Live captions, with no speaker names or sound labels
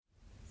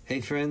Hey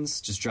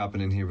friends, just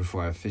dropping in here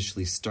before I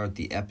officially start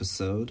the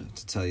episode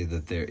to tell you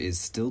that there is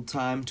still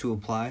time to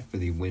apply for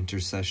the winter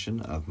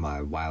session of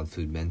my Wild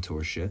Food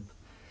Mentorship,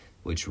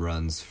 which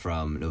runs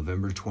from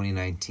November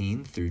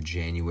 2019 through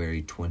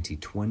January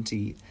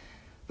 2020,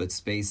 but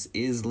space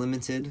is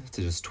limited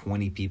to just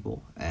 20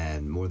 people,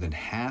 and more than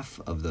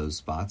half of those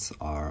spots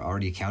are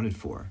already accounted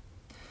for.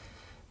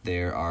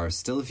 There are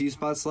still a few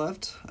spots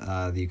left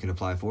that you can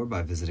apply for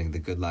by visiting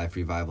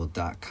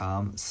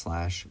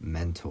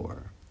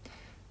thegoodliferevival.com/mentor.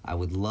 I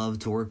would love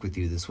to work with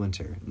you this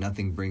winter.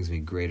 Nothing brings me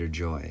greater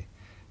joy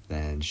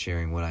than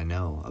sharing what I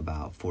know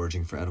about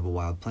foraging for edible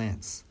wild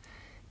plants.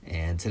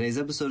 And today's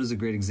episode is a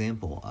great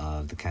example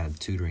of the kind of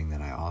tutoring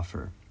that I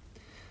offer.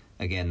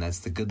 Again, that's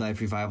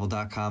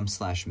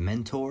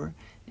thegoodliferevival.com/mentor,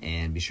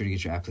 and be sure to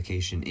get your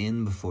application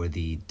in before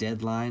the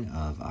deadline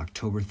of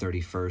October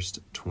 31st,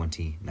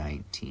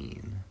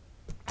 2019.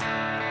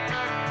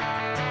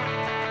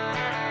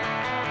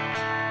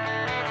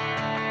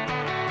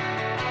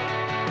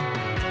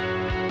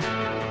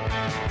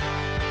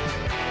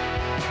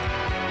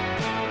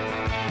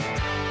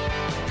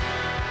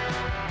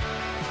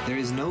 There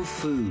is no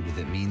food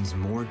that means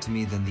more to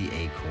me than the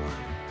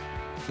acorn,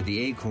 for the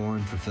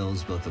acorn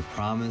fulfills both a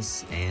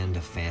promise and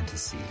a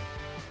fantasy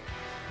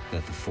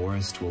that the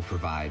forest will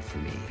provide for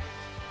me.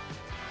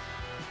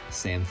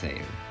 Sam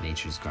Thayer,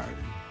 Nature's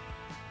Garden.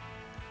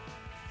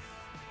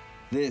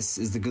 This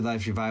is the Good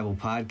Life Revival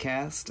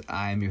podcast.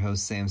 I'm your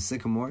host, Sam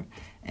Sycamore,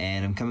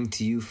 and I'm coming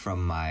to you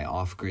from my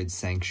off-grid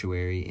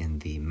sanctuary in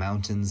the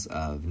mountains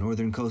of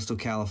northern coastal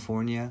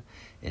California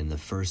in the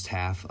first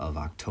half of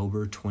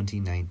October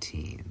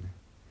 2019.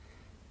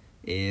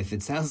 If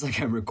it sounds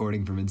like I'm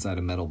recording from inside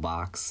a metal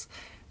box,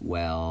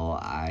 well,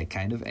 I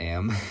kind of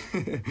am.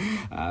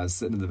 I was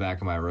sitting in the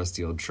back of my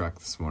rusty old truck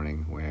this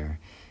morning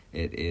where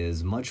it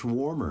is much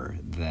warmer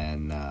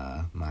than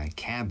my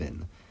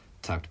cabin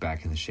tucked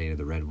back in the shade of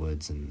the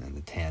redwoods and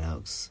the tan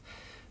oaks,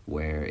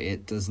 where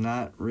it does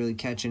not really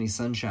catch any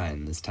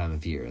sunshine this time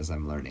of year, as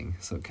I'm learning.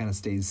 So it kind of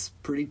stays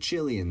pretty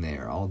chilly in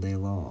there all day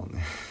long.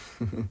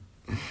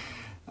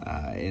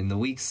 In the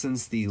weeks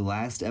since the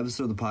last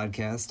episode of the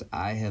podcast,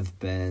 I have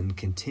been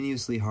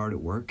continuously hard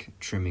at work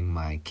trimming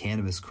my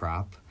cannabis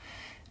crop,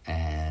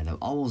 and I'm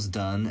almost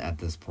done at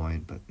this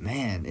point, but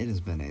man, it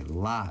has been a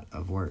lot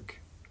of work.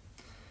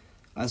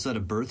 I also had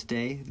a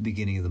birthday at the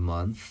beginning of the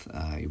month.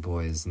 Your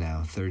boy is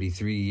now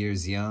 33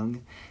 years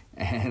young,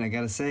 and I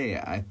gotta say,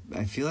 I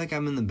feel like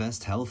I'm in the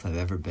best health I've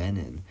ever been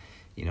in.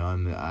 You know,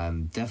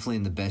 I'm definitely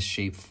in the best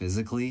shape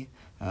physically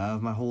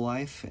of my whole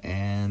life,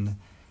 and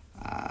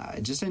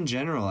just in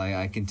general,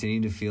 I continue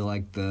to feel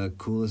like the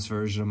coolest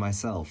version of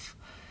myself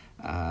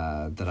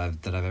that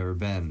I've ever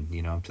been,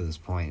 you know, up to this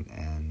point.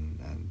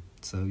 And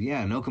so,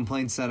 yeah, no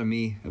complaints out of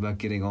me about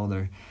getting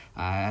older.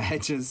 I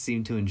just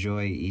seem to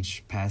enjoy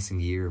each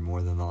passing year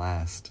more than the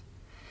last.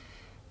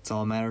 It's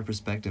all a matter of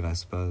perspective, I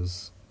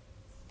suppose.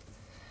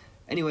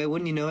 Anyway,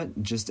 wouldn't you know it,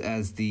 just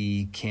as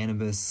the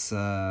cannabis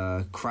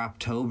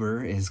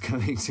Croptober is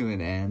coming to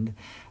an end,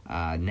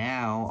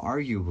 now,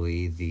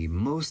 arguably, the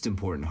most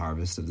important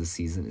harvest of the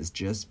season is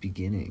just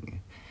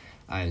beginning.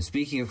 I am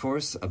speaking, of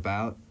course,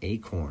 about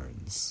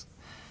acorns.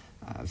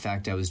 In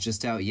fact, I was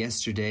just out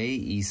yesterday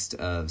east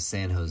of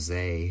San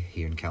Jose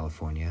here in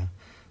California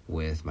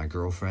with my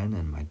girlfriend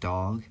and my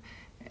dog,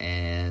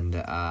 and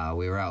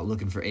we were out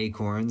looking for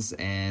acorns,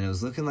 and it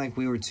was looking like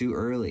we were too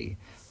early.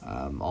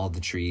 All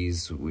the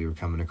trees we were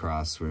coming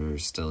across were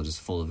still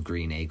just full of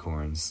green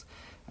acorns,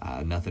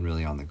 nothing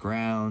really on the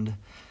ground.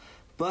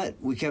 But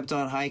we kept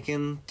on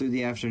hiking through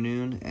the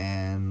afternoon,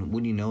 and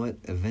when you know it,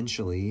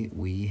 eventually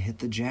we hit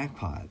the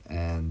jackpot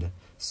and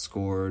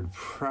scored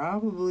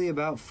probably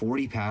about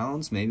 40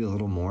 pounds, maybe a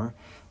little more,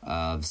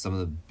 of some of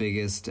the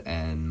biggest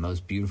and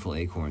most beautiful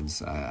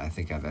acorns I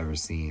think I've ever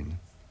seen.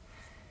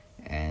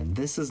 And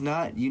this is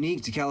not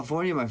unique to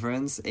California, my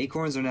friends.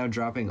 Acorns are now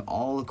dropping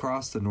all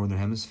across the Northern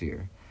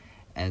Hemisphere.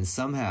 And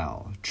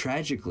somehow,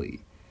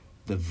 tragically,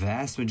 the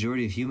vast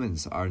majority of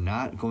humans are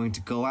not going to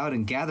go out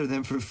and gather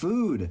them for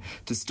food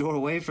to store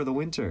away for the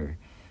winter.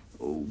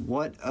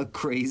 What a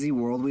crazy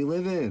world we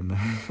live in.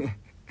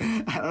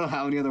 I don't know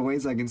how many other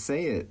ways I can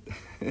say it.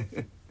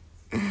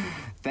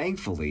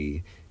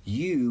 Thankfully,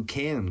 you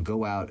can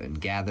go out and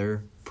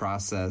gather,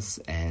 process,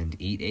 and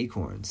eat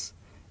acorns.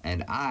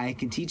 And I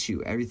can teach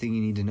you everything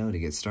you need to know to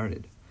get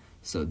started.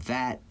 So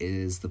that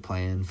is the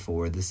plan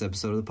for this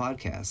episode of the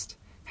podcast.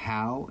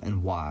 How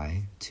and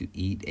why to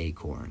eat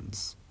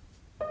acorns.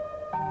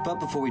 But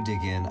before we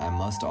dig in, I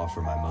must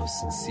offer my most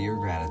sincere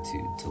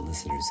gratitude to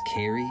listeners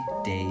Carrie,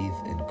 Dave,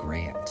 and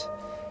Grant,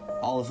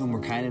 all of whom were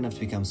kind enough to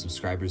become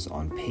subscribers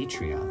on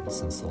Patreon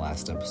since the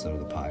last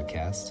episode of the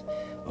podcast,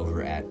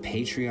 over at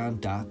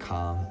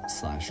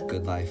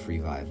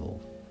patreon.com/goodliferevival.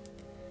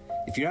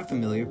 If you're not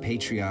familiar,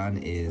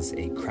 Patreon is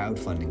a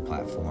crowdfunding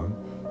platform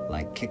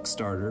like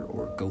Kickstarter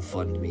or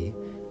GoFundMe,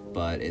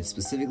 but it's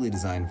specifically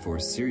designed for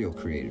serial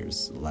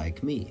creators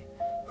like me,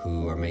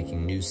 who are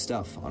making new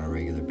stuff on a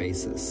regular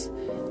basis.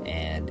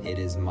 And it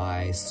is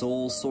my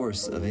sole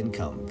source of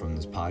income from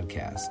this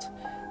podcast.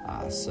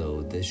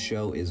 So this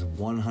show is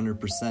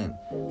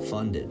 100%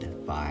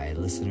 funded by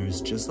listeners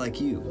just like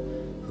you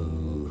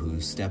who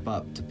step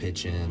up to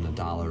pitch in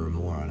 $1 or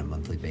more on a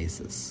monthly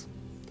basis.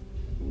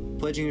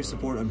 Pledging your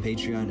support on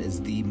Patreon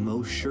is the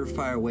most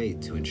surefire way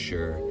to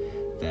ensure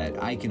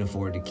that I can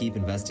afford to keep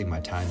investing my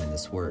time in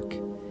this work.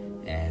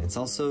 And it's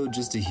also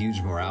just a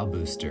huge morale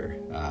booster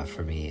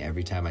for me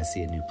every time I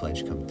see a new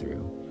pledge come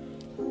through.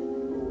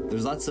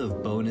 There's lots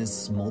of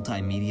bonus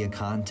multimedia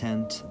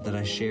content that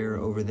I share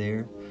over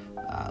there,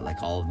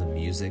 like all of the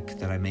music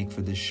that I make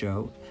for this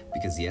show,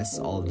 because yes,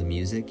 all of the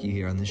music you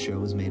hear on this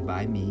show is made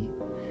by me.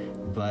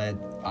 But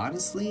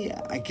honestly,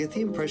 I get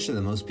the impression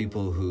that most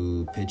people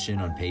who pitch in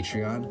on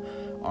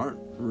Patreon aren't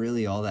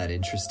really all that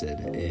interested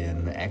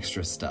in the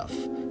extra stuff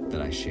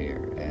that I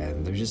share,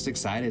 and they're just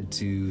excited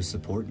to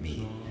support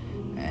me,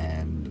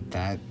 and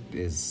that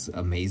is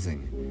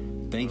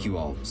amazing. Thank you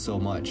all so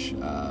much,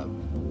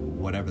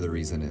 whatever the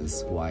reason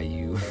is why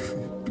you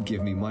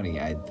give me money.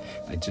 I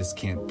just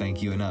can't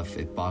thank you enough.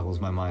 It boggles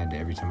my mind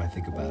every time I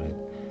think about it.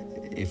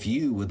 If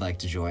you would like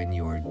to join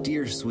your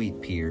dear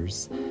sweet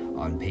peers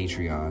on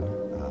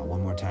Patreon,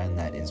 one more time,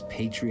 that is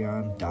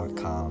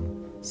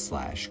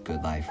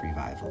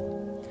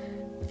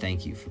patreon.com/goodliferevival.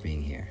 Thank you for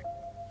being here.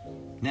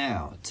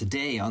 Now,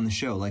 today on the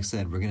show, like I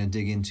said, we're going to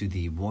dig into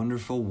the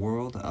wonderful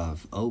world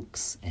of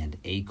oaks and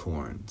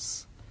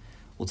acorns.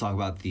 We'll talk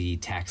about the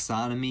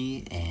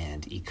taxonomy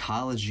and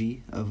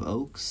ecology of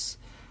oaks.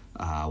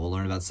 We'll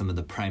learn about some of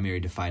the primary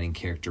defining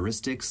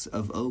characteristics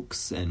of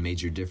oaks and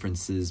major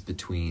differences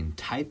between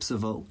types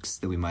of oaks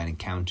that we might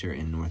encounter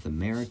in North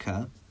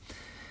America.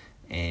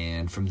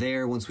 And from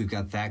there, once we've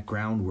got that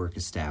groundwork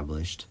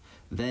established,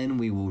 then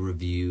we will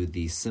review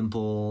the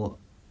simple,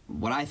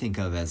 what I think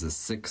of as a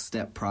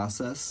 6-step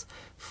process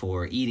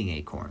for eating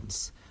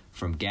acorns,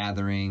 from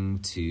gathering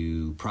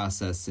to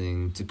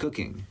processing to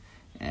cooking,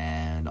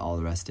 and all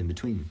the rest in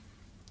between.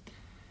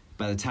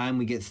 By the time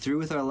we get through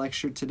with our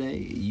lecture today,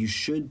 you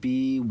should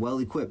be well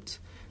equipped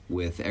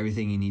with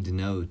everything you need to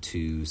know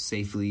to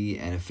safely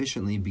and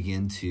efficiently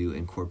begin to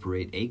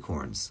incorporate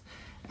acorns,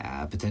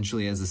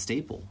 potentially as a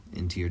staple,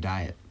 into your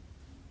diet.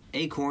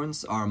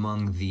 Acorns are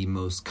among the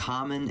most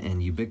common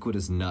and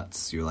ubiquitous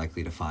nuts you're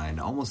likely to find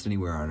almost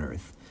anywhere on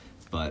Earth,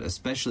 but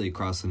especially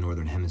across the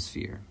Northern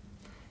Hemisphere.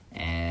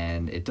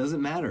 And it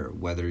doesn't matter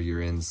whether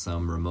you're in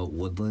some remote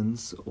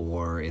woodlands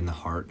or in the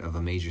heart of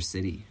a major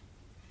city.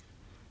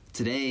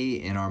 Today,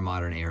 in our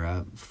modern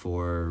era,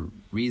 for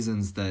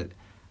reasons that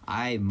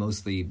I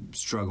mostly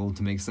struggle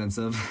to make sense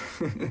of,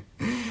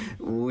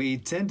 we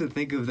tend to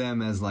think of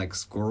them as like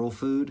squirrel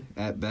food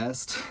at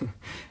best,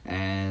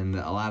 and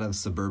a lot of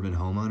suburban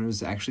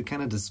homeowners actually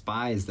kind of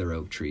despise their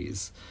oak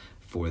trees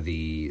for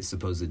the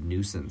supposed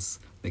nuisance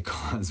they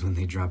cause when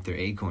they drop their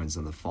acorns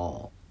in the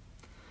fall.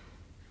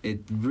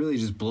 It really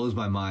just blows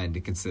my mind to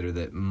consider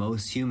that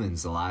most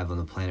humans alive on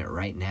the planet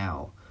right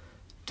now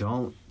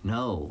don't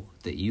know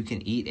that you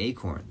can eat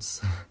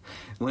acorns.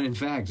 When in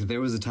fact, there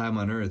was a time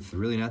on Earth,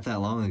 really not that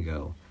long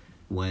ago,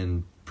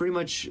 when pretty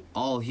much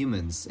all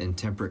humans in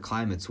temperate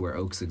climates where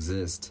oaks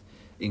exist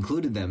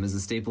included them as a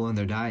staple in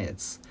their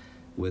diets,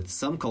 with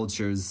some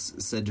cultures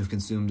said to have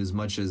consumed as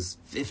much as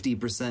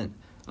 50%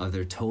 of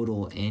their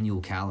total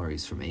annual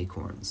calories from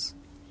acorns.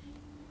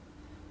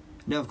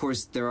 Now, of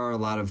course, there are a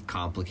lot of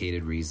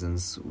complicated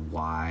reasons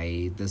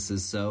why this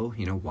is so,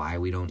 why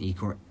we don't eat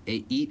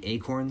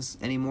acorns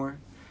anymore.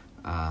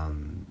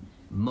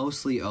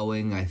 Mostly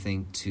owing, I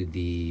think, to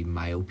the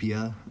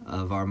myopia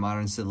of our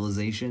modern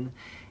civilization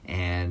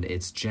and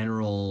its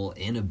general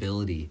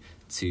inability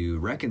to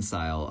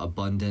reconcile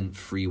abundant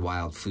free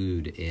wild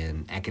food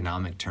in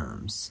economic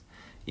terms.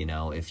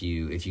 If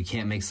you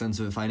can't make sense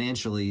of it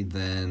financially,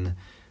 then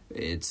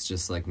it's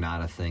just like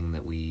not a thing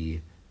that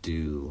we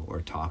do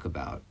or talk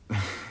about,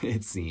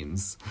 it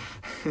seems.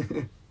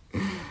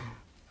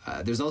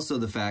 There's also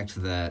the fact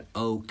that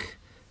oak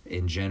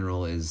in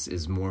general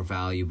is more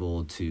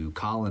valuable to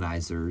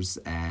colonizers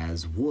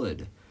as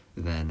wood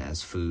than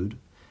as food.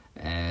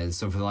 And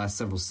so for the last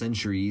several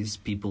centuries,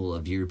 people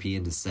of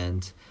European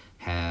descent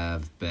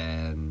have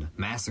been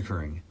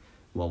massacring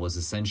what was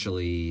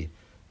essentially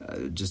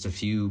just a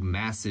few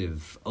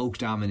massive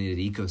oak-dominated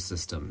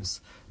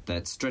ecosystems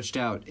that stretched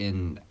out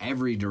in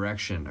every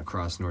direction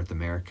across North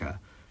America,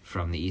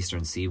 from the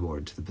eastern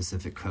seaboard to the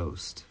Pacific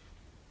coast.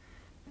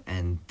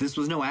 And this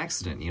was no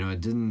accident,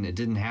 it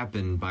didn't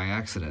happen by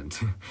accident.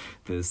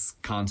 This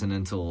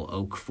continental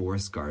oak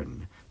forest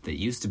garden that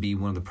used to be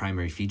one of the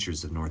primary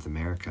features of North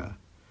America.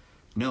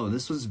 No,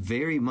 this was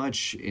very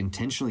much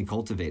intentionally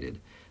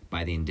cultivated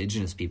by the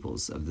indigenous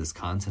peoples of this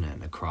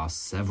continent across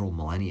several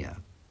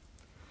millennia.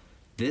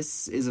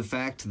 This is a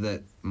fact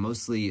that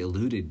mostly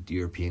eluded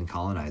European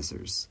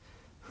colonizers,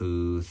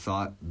 who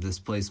thought this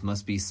place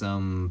must be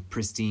some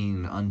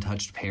pristine,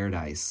 untouched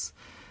paradise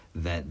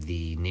that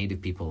the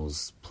native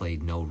peoples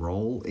played no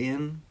role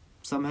in,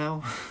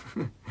 somehow.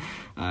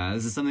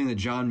 This is something that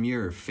John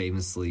Muir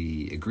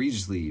famously,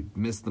 egregiously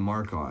missed the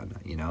mark on.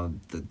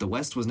 The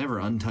West was never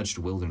untouched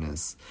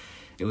wilderness.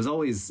 It was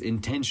always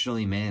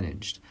intentionally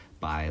managed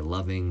by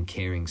loving,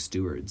 caring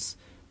stewards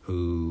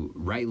who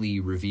rightly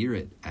revere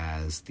it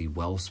as the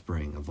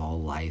wellspring of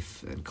all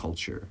life and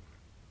culture.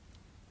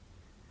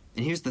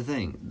 And here's the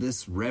thing,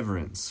 this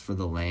reverence for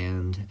the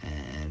land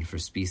and for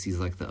species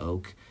like the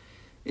oak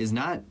is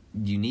not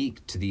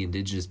unique to the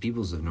indigenous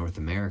peoples of North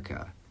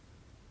America.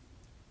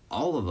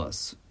 All of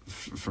us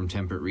from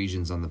temperate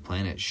regions on the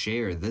planet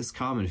share this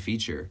common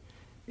feature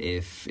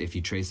if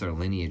you trace our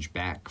lineage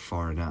back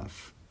far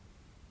enough.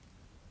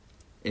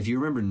 If you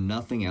remember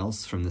nothing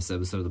else from this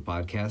episode of the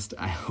podcast,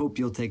 I hope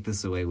you'll take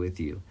this away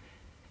with you.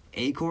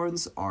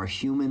 Acorns are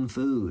human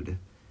food.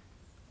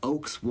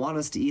 Oaks want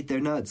us to eat their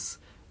nuts,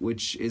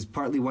 which is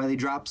partly why they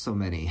drop so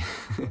many.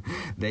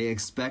 They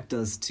expect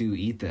us to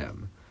eat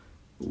them.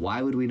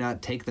 Why would we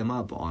not take them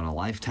up on a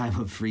lifetime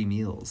of free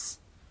meals?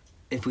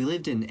 If we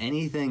lived in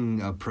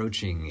anything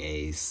approaching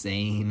a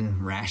sane,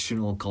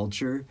 rational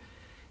culture,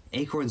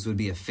 acorns would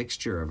be a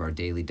fixture of our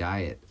daily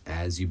diet,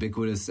 as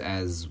ubiquitous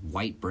as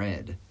white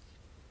bread.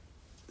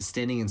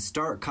 Standing in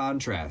stark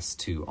contrast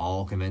to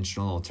all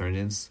conventional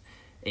alternatives,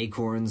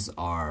 acorns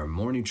are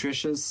more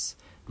nutritious,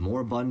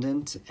 more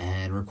abundant,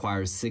 and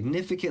require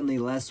significantly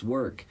less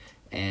work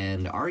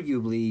and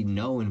arguably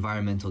no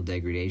environmental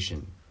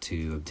degradation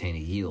to obtain a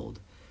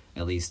yield,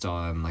 at least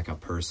on like a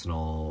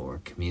personal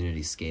or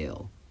community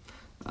scale.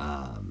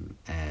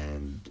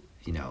 And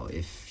you know,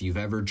 if you've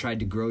ever tried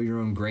to grow your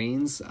own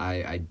grains,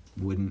 I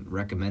wouldn't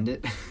recommend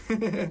it.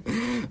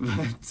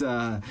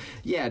 But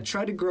yeah,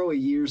 try to grow a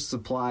year's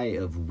supply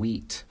of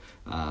wheat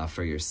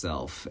for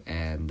yourself,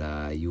 and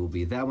you will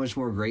be that much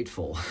more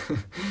grateful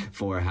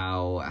for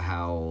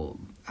how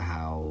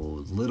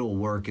little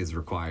work is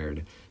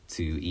required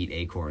to eat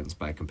acorns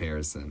by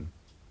comparison.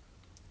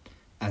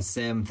 As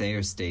Sam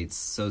Thayer states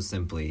so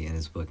simply in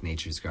his book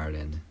Nature's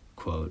Garden,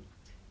 quote,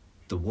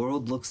 "The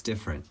world looks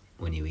different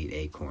when you eat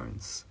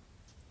acorns."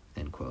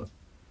 End quote.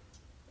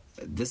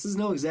 This is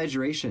no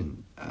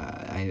exaggeration.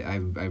 I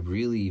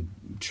really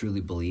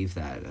truly believe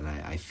that, and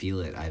I feel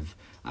it.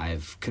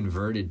 I've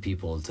converted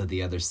people to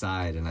the other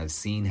side, and I've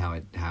seen how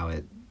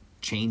it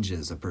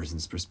changes a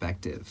person's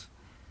perspective.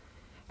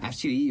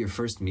 After you eat your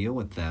first meal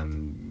with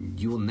them,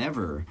 you will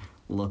never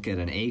look at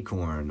an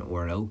acorn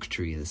or an oak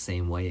tree the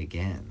same way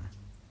again.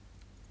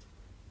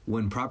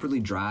 When properly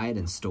dried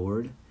and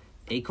stored,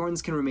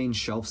 acorns can remain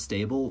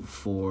shelf-stable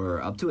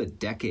for up to a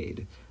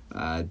decade,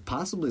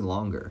 possibly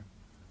longer.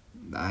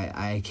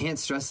 I can't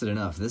stress it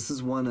enough. This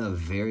is one of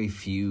very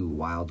few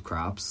wild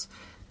crops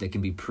that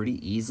can be pretty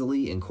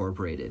easily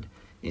incorporated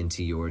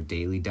into your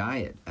daily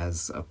diet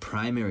as a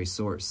primary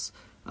source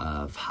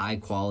of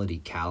high-quality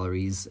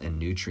calories and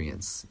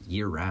nutrients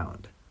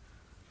year-round.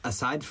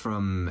 Aside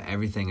from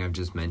everything I've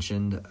just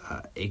mentioned,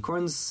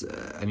 acorns,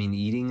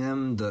 eating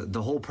them,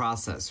 the whole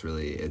process,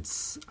 really,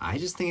 I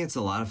just think it's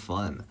a lot of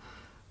fun.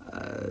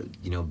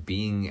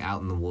 Being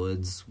out in the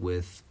woods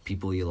with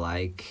people you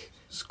like,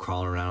 just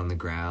crawling around on the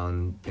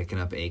ground, picking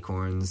up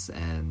acorns,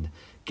 and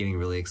getting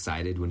really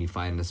excited when you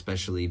find an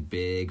especially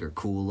big or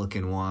cool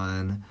looking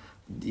one,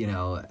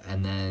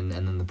 and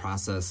then the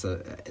process,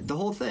 the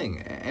whole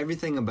thing,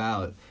 everything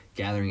about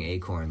gathering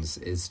acorns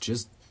is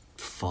just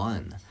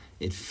fun.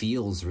 It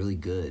feels really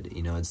good.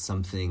 It's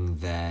something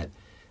that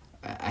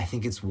I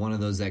think it's one of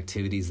those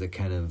activities that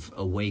kind of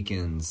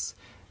awakens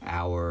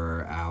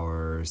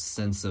our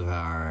sense of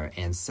our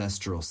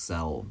ancestral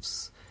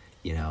selves.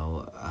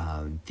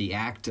 The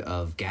act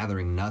of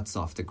gathering nuts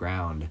off the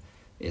ground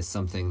is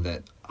something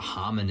that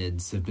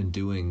hominids have been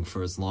doing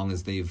for as long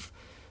as they've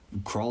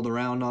crawled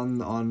around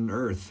on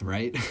Earth,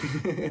 right?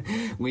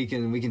 we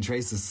can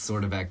trace this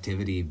sort of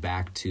activity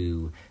back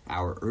to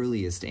our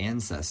earliest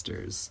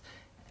ancestors,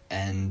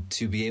 and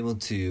to be able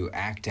to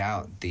act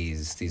out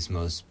these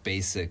most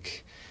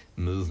basic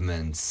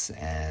movements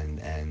and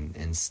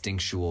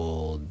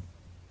instinctual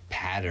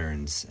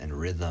patterns and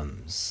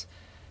rhythms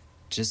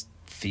just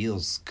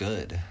feels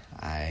good.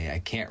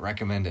 I can't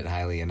recommend it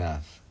highly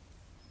enough.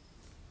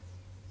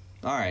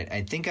 All right,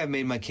 I think I've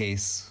made my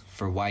case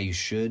for why you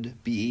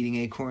should be eating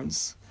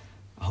acorns.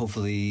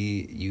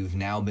 Hopefully you've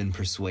now been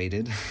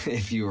persuaded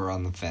if you were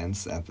on the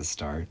fence at the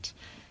start.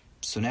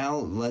 So now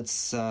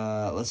let's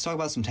talk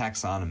about some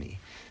taxonomy,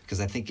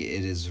 because I think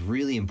it is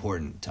really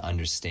important to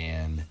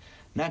understand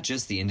not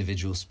just the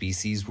individual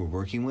species we're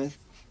working with,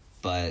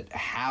 but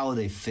how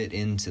they fit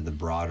into the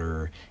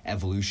broader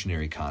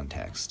evolutionary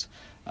context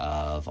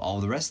of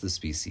all the rest of the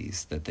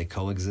species that they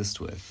coexist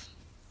with.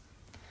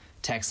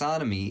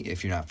 Taxonomy,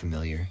 if you're not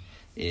familiar,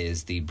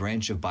 is the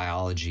branch of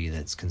biology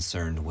that's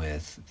concerned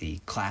with the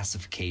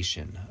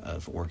classification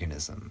of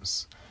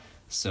organisms.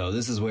 So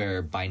this is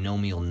where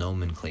binomial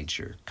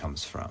nomenclature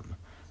comes from,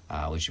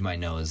 which you might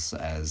know as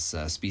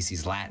a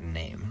species Latin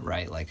name,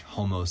 right? Like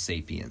Homo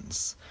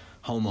sapiens.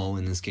 Homo,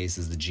 in this case,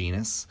 is the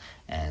genus,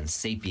 and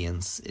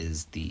sapiens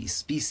is the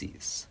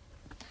species.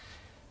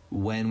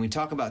 When we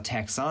talk about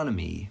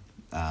taxonomy,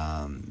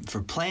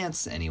 for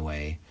plants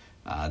anyway,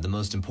 the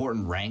most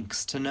important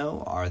ranks to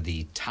know are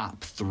the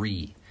top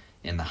 3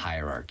 in the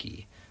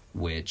hierarchy,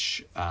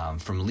 which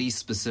from least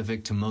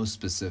specific to most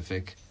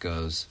specific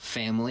goes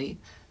family,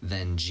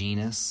 then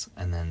genus,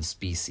 and then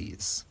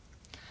species.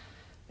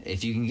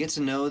 If you can get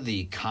to know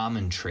the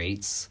common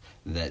traits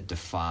that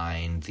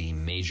define the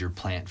major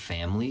plant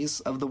families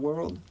of the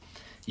world,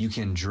 you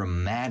can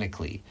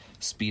dramatically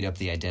speed up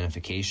the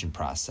identification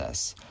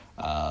process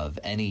of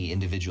any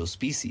individual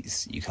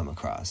species you come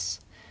across.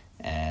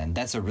 And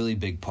that's a really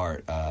big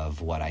part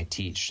of what I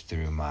teach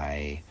through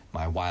my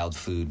wild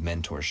food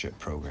mentorship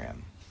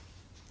program.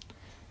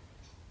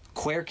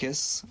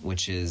 Quercus,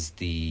 which is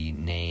the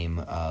name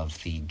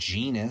of the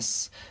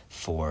genus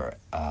for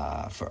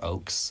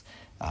oaks.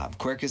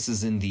 Quercus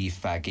is in the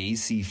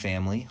Fagaceae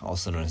family,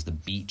 also known as the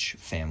beech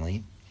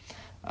family.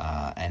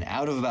 And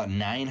out of about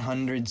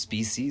 900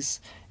 species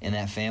in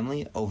that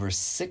family, over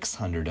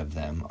 600 of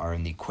them are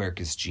in the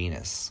Quercus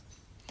genus.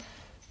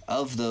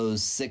 Of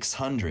those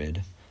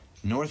 600,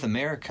 North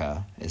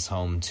America is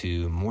home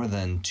to more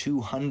than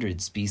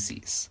 200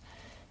 species,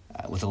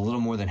 with a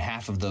little more than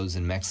half of those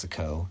in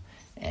Mexico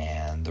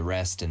and the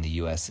rest in the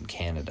U.S. and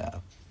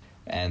Canada.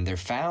 And they're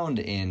found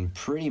in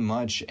pretty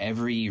much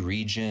every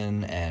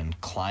region and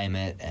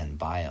climate and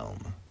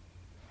biome.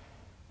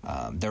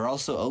 There are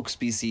also oak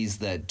species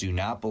that do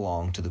not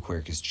belong to the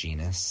Quercus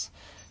genus,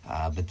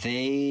 but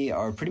they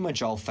are pretty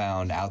much all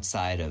found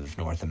outside of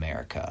North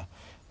America,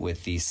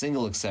 with the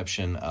single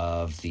exception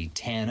of the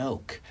tan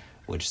oak,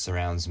 which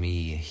surrounds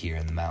me here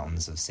in the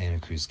mountains of Santa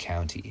Cruz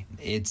County.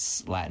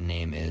 Its Latin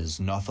name is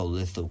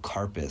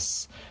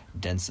Gnatholithocarpus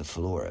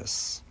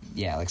densiflorus.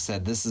 Yeah, like I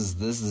said, this is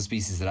the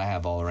species that I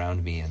have all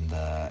around me in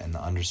the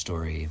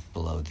understory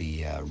below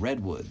the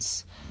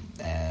redwoods.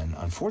 And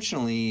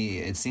unfortunately,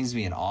 it seems to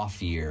be an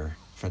off year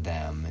for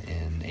them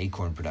in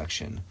acorn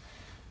production,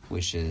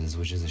 which is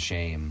a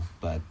shame.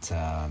 But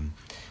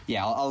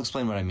yeah, I'll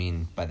explain what I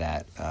mean by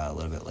that a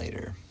little bit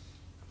later.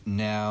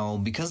 Now,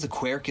 because the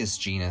Quercus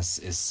genus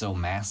is so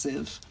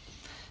massive,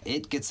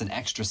 it gets an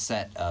extra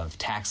set of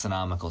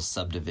taxonomical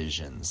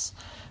subdivisions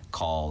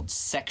called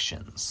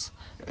sections.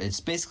 It's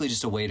basically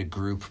just a way to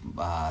group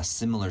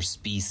similar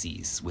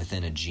species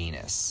within a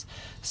genus.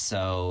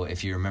 So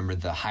if you remember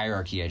the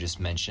hierarchy I just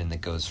mentioned that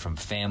goes from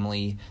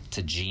family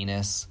to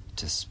genus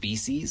to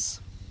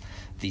species,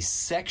 the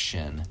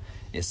section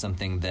is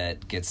something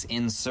that gets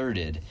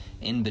inserted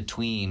in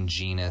between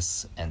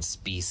genus and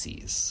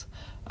species.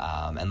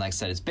 And like I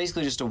said, it's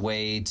basically just a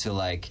way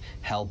to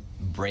help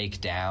break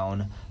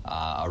down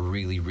a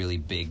really, really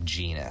big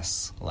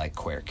genus like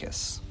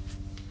Quercus.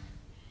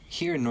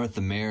 Here in North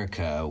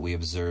America, we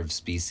observe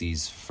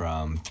species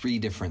from 3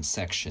 different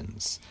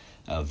sections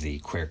of the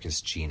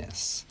Quercus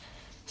genus.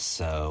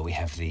 So we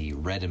have the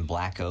red and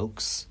black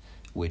oaks,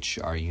 which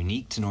are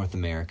unique to North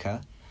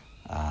America.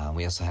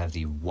 We also have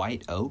the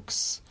white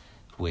oaks,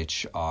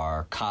 which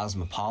are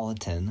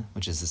cosmopolitan,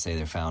 which is to say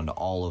they're found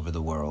all over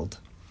the world.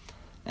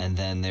 And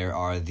then there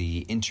are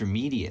the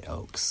intermediate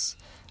oaks,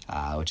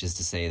 which is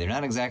to say they're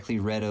not exactly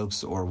red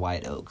oaks or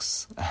white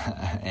oaks,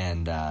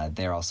 and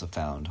they're also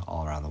found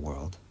all around the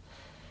world.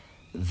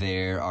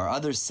 There are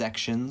other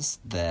sections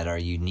that are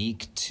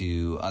unique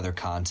to other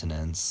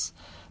continents,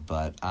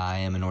 but I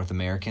am a North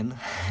American,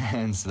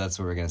 and so that's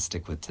what we're going to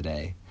stick with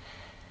today.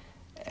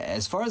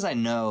 As far as I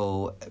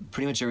know,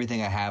 pretty much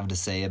everything I have to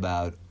say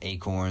about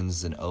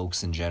acorns and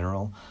oaks in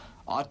general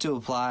ought to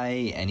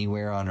apply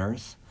anywhere on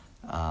Earth.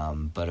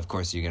 But of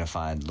course you're going to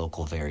find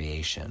local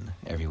variation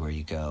everywhere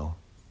you go.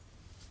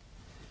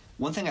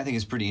 One thing I think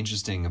is pretty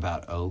interesting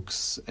about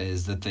oaks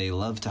is that they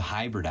love to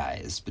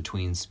hybridize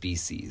between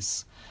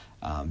species,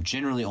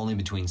 generally only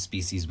between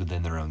species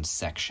within their own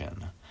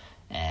section.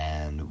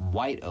 And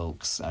white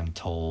oaks, I'm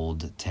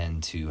told,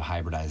 tend to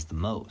hybridize the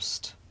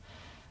most.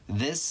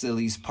 This at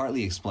least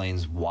partly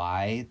explains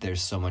why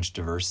there's so much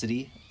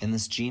diversity in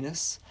this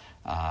genus.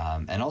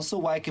 And also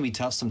why it can be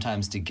tough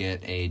sometimes to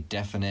get a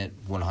definite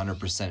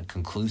 100%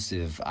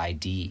 conclusive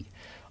ID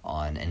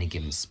on any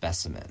given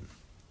specimen.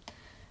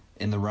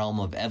 In the realm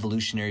of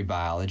evolutionary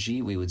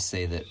biology, we would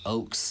say that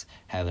oaks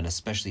have an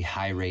especially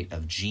high rate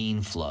of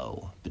gene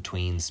flow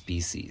between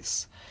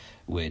species,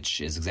 which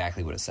is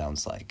exactly what it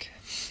sounds like.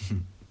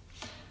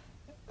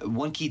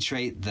 One key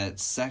trait that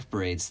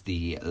separates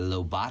the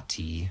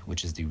Lobati,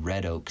 which is the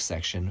red oak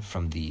section,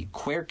 from the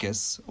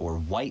Quercus, or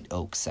white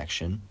oak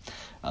section,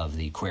 of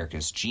the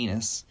Quercus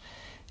genus,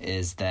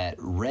 is that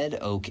red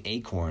oak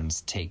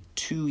acorns take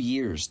 2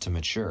 years to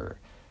mature,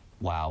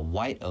 while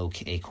white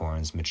oak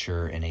acorns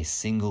mature in a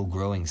single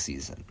growing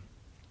season.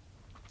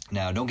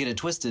 Now, don't get it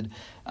twisted,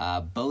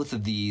 both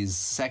of these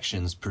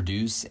sections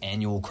produce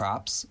annual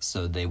crops,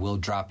 so they will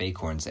drop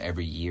acorns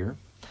every year,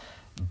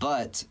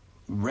 but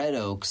red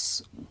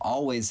oaks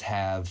always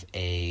have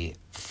a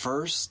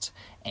first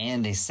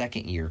and a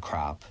second year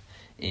crop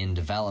in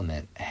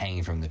development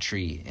hanging from the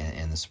tree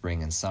in the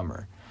spring and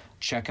summer.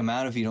 Check them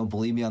out if you don't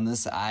believe me on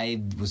this.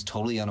 I was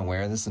totally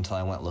unaware of this until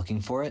I went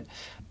looking for it.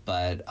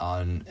 But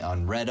on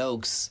red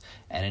oaks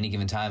at any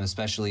given time,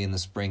 especially in the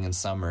spring and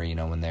summer,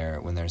 when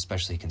they're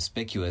especially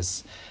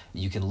conspicuous,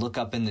 you can look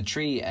up in the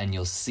tree and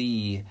you'll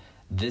see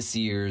this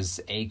year's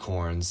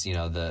acorns,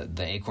 the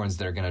acorns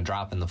that are going to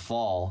drop in the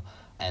fall.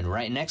 And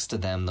right next to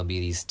them, there'll be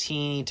these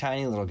teeny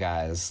tiny little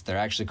guys. They're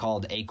actually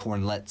called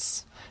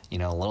acornlets,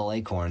 little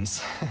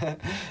acorns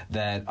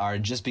that are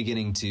just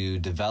beginning to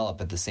develop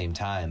at the same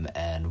time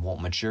and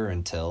won't mature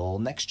until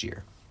next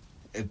year.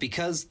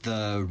 Because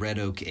the red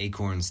oak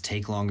acorns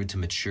take longer to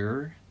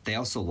mature, they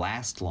also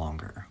last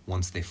longer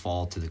once they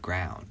fall to the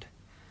ground.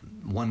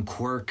 One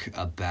quirk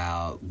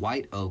about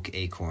white oak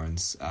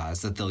acorns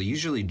is that they'll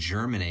usually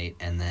germinate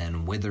and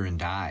then wither and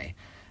die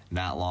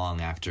not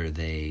long after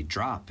they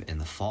drop in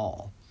the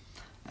fall.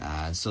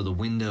 So the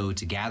window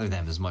to gather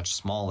them is much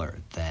smaller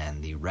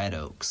than the red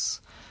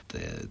oaks.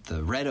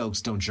 The red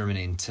oaks don't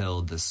germinate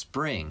until the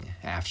spring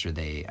after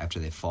they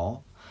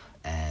fall.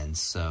 And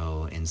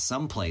so in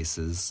some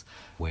places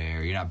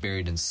where you're not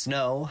buried in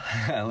snow,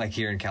 like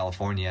here in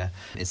California,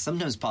 it's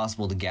sometimes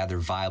possible to gather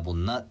viable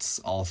nuts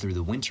all through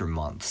the winter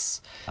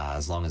months,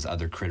 as long as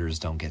other critters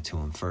don't get to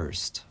them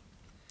first.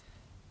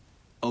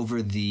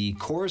 Over the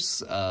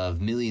course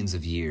of millions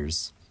of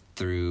years,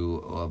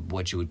 through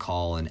what you would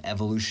call an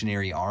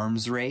evolutionary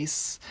arms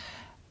race,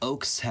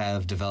 oaks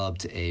have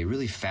developed a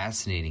really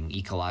fascinating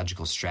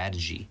ecological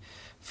strategy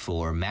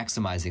for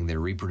maximizing their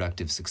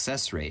reproductive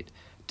success rate,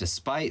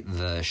 despite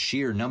the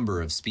sheer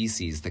number of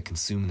species that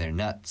consume their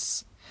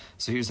nuts.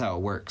 So here's how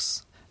it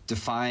works.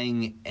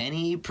 Defying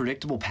any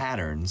predictable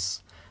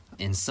patterns,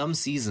 in some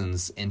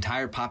seasons,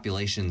 entire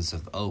populations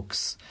of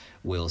oaks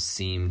will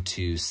seem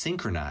to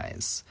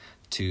synchronize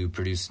to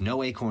produce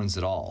no acorns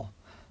at all.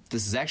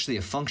 This is actually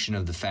a function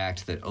of the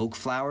fact that oak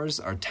flowers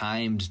are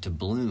timed to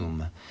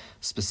bloom,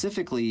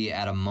 specifically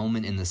at a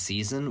moment in the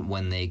season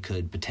when they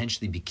could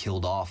potentially be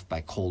killed off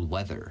by cold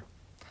weather.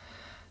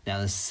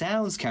 Now, this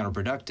sounds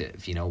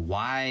counterproductive.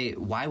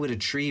 Why would a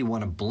tree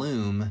want to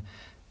bloom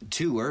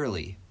too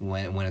early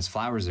when its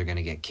flowers are going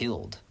to get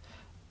killed?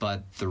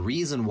 But the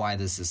reason why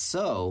this is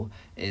so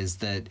is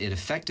that it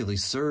effectively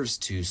serves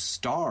to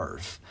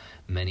starve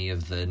many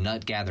of the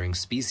nut-gathering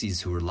species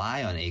who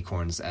rely on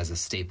acorns as a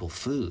staple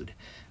food,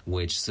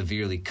 which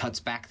severely cuts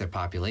back their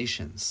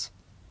populations.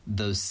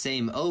 Those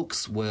same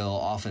oaks will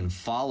often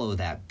follow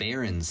that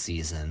barren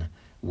season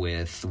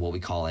with what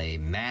we call a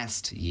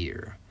mast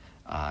year,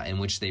 in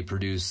which they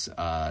produce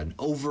an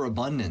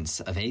overabundance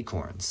of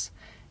acorns.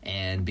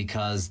 And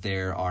because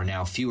there are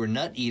now fewer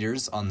nut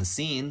eaters on the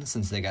scene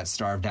since they got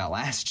starved out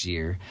last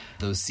year,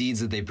 those seeds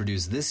that they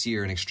produce this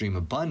year in extreme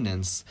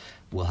abundance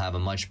will have a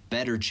much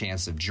better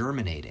chance of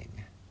germinating.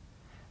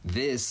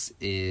 This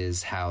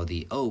is how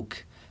the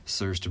oak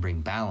serves to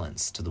bring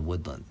balance to the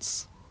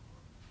woodlands.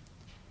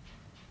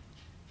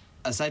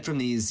 Aside from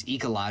these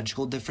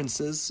ecological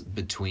differences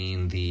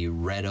between the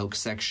red oak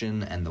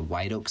section and the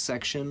white oak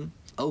section,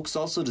 oaks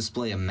also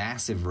display a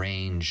massive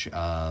range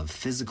of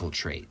physical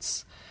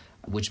traits,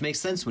 which makes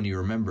sense when you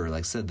remember, like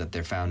I said, that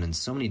they're found in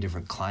so many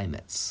different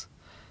climates.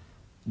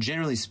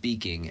 Generally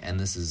speaking, and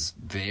this is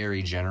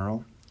very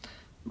general,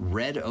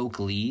 red oak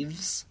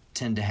leaves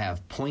tend to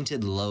have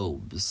pointed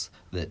lobes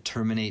that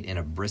terminate in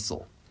a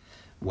bristle,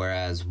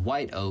 whereas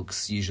white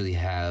oaks usually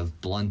have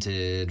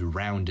blunted,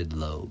 rounded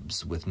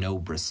lobes with no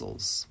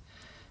bristles.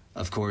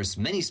 Of course,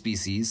 many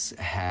species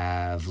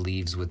have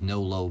leaves with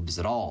no lobes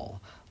at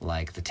all,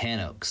 like the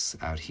tan oaks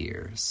out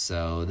here,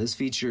 so this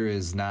feature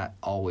is not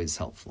always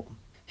helpful.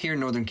 Here in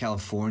Northern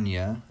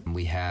California,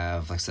 we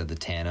have, like I said, the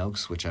tan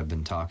oaks, which I've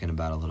been talking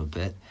about a little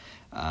bit,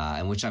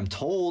 and which I'm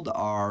told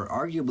are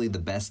arguably the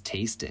best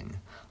tasting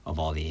of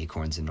all the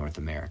acorns in North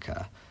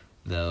America,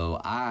 though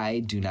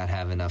I do not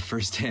have enough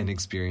first-hand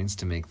experience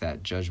to make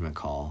that judgment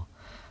call.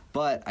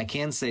 But I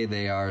can say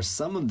they are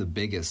some of the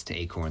biggest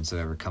acorns I've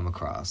ever come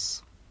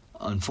across.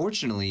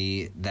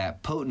 Unfortunately,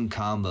 that potent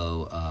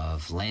combo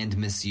of land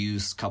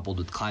misuse coupled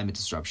with climate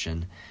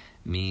disruption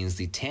means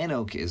the tan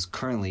oak is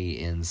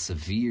currently in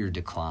severe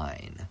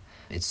decline.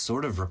 It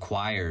sort of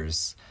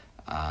requires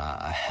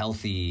a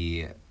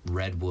healthy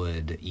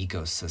redwood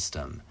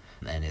ecosystem,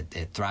 and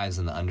it thrives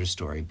in the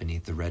understory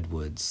beneath the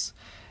redwoods.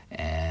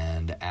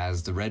 And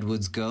as the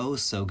redwoods go,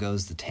 so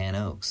goes the tan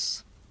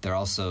oaks. They're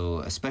also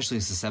especially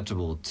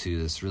susceptible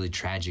to this really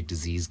tragic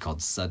disease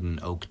called sudden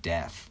oak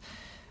death,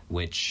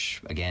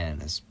 which,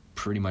 again, is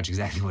pretty much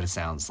exactly what it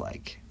sounds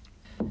like.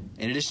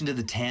 In addition to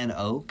the tan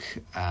oak,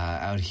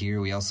 out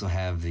here we also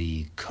have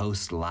the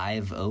coast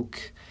live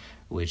oak,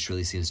 which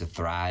really seems to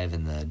thrive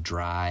in the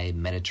dry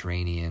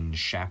Mediterranean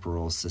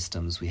chaparral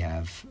systems we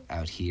have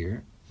out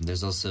here.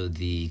 There's also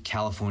the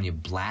California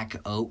black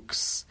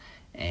oaks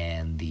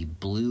and the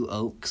blue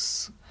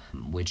oaks,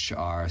 which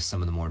are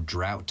some of the more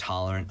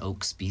drought-tolerant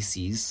oak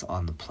species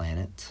on the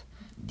planet.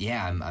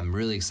 Yeah, I'm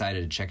really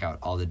excited to check out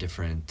all the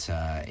different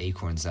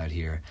acorns out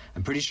here.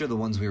 I'm pretty sure the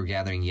ones we were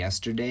gathering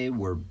yesterday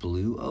were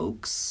blue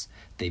oaks.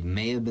 They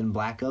may have been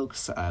black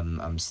oaks.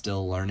 I'm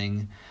still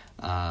learning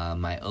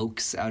my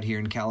oaks out here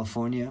in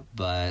California,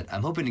 but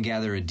I'm hoping to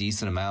gather a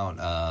decent amount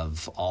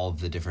of all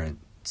of the different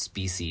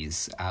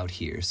species out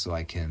here so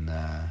I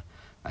can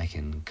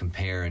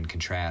compare and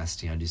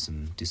contrast. Do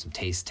some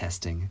taste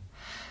testing.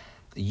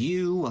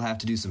 You will have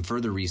to do some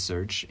further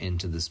research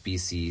into the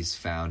species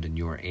found in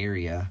your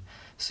area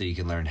so you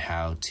can learn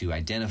how to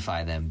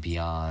identify them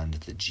beyond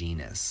the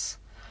genus.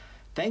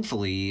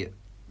 Thankfully,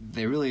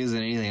 there really isn't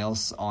anything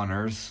else on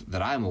Earth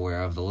that I'm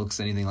aware of that looks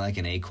anything like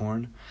an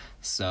acorn.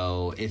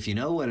 So if you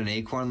know what an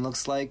acorn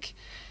looks like,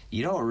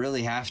 you don't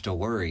really have to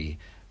worry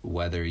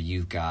whether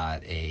you've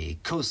got a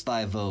coast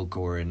live oak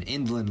or an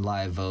inland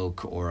live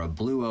oak or a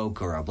blue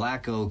oak or a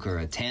black oak or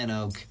a tan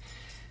oak.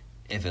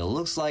 If it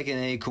looks like an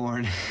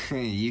acorn,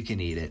 you can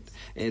eat it.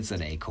 It's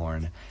an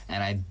acorn,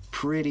 and I'm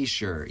pretty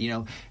sure.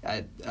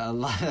 A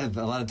lot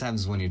of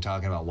times when you're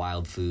talking about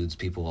wild foods,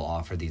 people will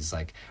offer these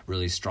like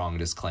really strong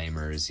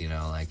disclaimers.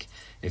 Like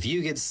if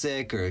you get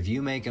sick or if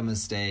you make a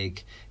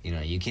mistake,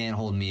 you can't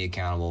hold me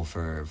accountable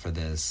for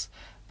this.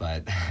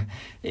 But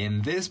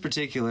in this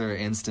particular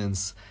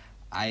instance,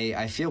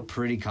 I feel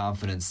pretty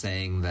confident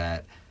saying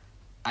that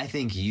I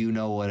think you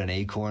know what an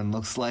acorn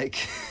looks like,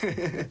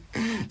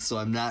 so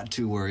I'm not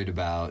too worried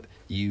about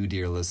you,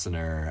 dear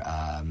listener,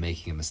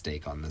 making a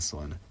mistake on this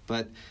one.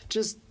 But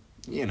just,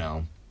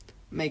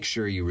 make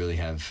sure you really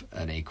have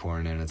an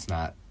acorn and it's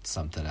not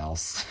something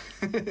else.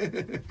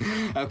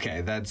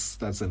 Okay,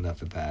 that's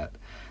enough of that.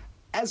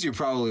 As you're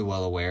probably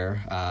well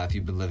aware, if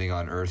you've been living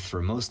on Earth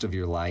for most of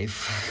your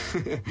life,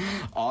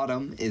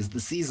 autumn is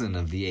the season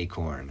of the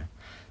acorn.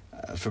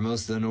 For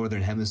most of the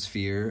Northern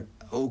Hemisphere,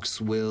 oaks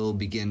will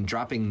begin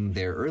dropping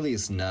their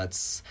earliest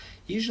nuts,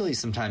 usually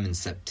sometime in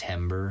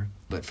September.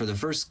 But for the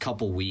first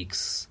couple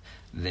weeks,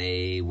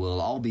 they will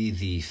all be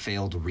the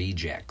failed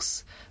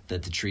rejects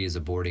that the tree is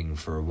aborting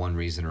for one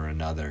reason or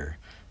another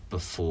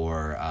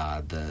before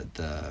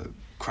the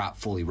crop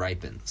fully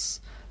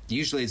ripens.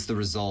 Usually it's the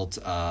result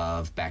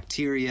of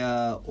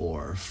bacteria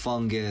or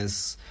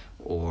fungus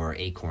or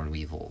acorn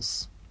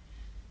weevils.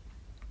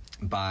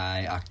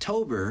 By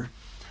October,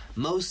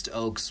 most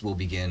oaks will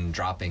begin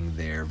dropping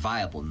their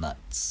viable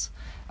nuts.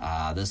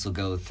 This will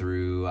go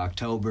through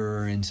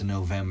October into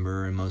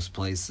November in most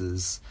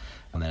places.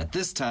 And then at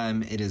this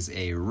time, it is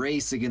a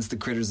race against the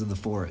critters of the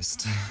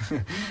forest.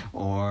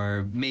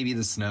 Or maybe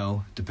the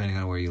snow, depending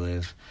on where you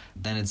live.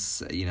 Then it's,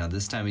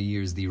 this time of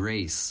year is the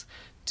race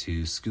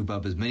to scoop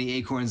up as many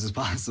acorns as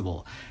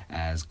possible,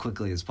 as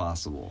quickly as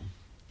possible.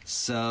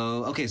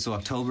 So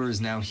October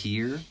is now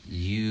here.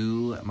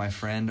 You, my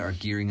friend, are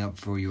gearing up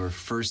for your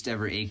first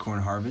ever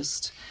acorn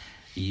harvest.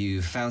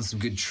 You've found some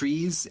good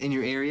trees in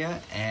your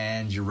area,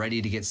 and you're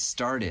ready to get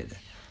started.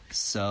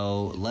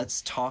 So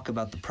let's talk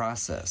about the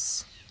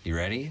process. You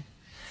ready?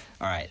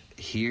 All right,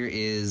 here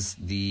is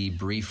the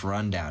brief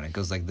rundown. It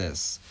goes like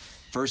this.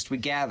 First, we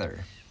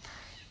gather.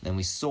 Then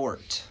we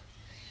sort.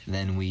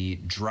 Then we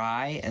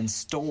dry and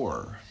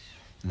store.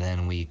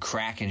 Then we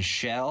crack and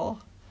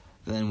shell.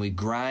 Then we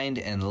grind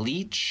and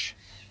leach,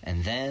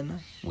 and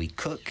then we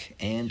cook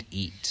and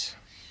eat.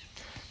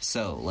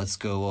 So let's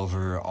go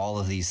over all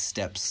of these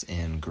steps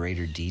in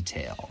greater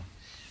detail.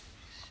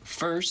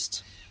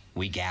 First,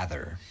 we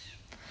gather.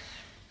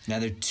 Now,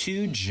 there are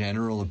two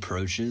general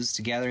approaches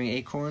to gathering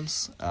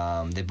acorns.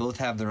 They both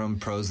have their own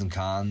pros and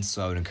cons,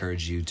 so I would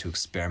encourage you to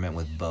experiment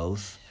with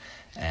both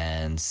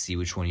and see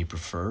which one you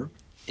prefer.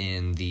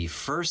 In the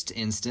first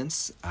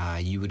instance,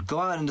 you would go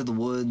out into the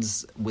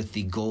woods with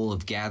the goal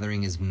of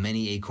gathering as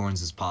many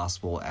acorns as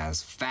possible,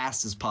 as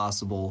fast as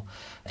possible,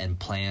 and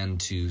plan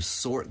to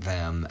sort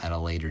them at a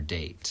later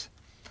date.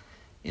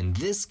 In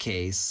this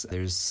case,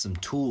 there's some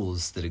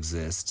tools that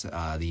exist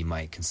that you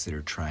might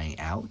consider trying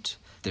out.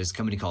 There's a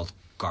company called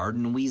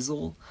Garden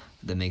Weasel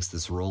that makes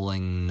this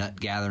rolling nut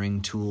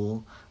gathering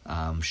tool.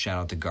 Shout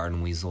out to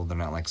Garden Weasel. They're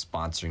not like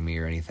sponsoring me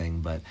or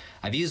anything, but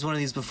I've used one of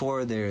these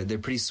before. They're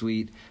pretty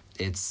sweet.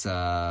 It's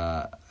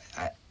not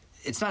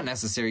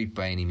necessary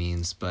by any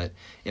means, but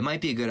it might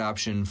be a good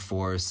option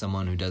for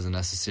someone who doesn't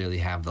necessarily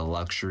have the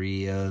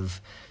luxury of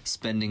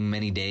spending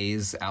many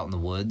days out in the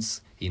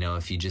woods.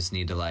 If you just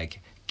need to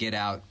get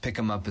out, pick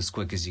them up as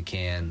quick as you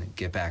can,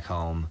 get back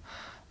home,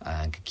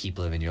 and keep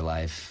living your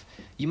life,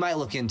 you might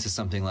look into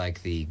something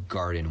like the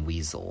Garden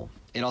Weasel.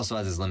 It also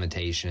has its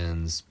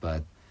limitations,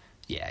 but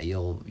yeah,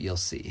 you'll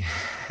see.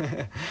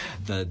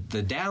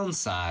 The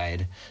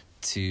downside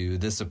to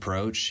this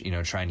approach,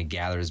 trying to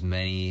gather as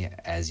many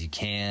as you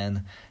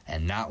can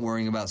and not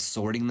worrying about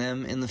sorting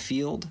them in the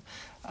field,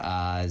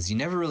 is you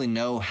never really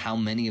know how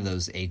many of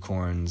those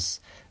acorns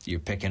you're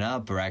picking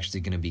up are actually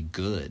going to be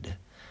good,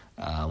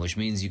 which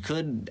means you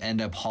could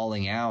end up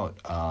hauling out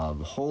a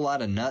whole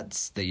lot of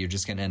nuts that you're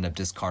just going to end up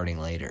discarding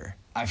later.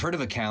 I've heard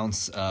of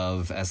accounts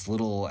of as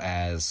little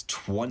as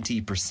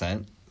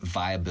 20%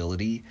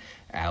 viability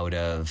out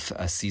of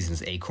a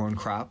season's acorn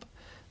crop.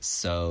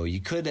 So you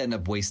could end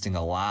up wasting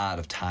a lot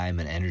of time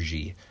and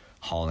energy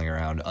hauling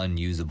around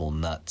unusable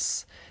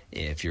nuts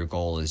if your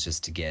goal is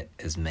just to get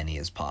as many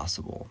as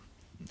possible.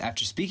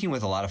 After speaking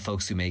with a lot of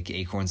folks who make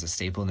acorns a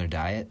staple in their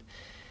diet,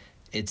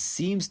 it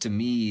seems to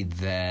me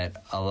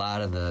that a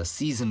lot of the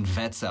seasoned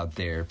vets out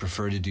there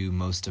prefer to do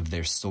most of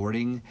their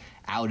sorting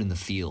out in the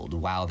field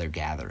while they're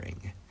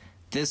gathering.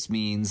 This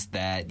means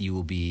that you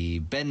will be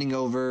bending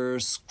over,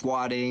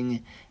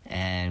 squatting,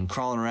 and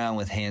crawling around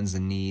with hands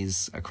and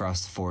knees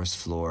across the forest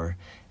floor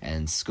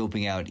and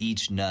scoping out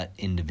each nut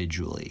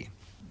individually.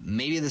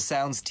 Maybe this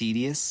sounds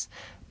tedious,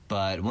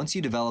 but once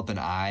you develop an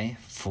eye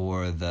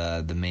for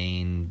the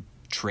main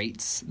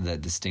traits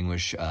that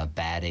distinguish a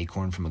bad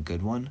acorn from a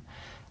good one,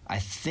 I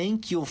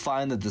think you'll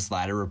find that this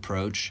latter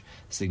approach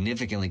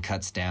significantly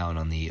cuts down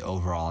on the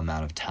overall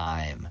amount of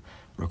time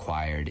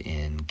required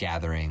in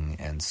gathering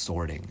and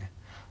sorting.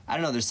 I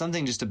don't know, there's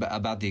something just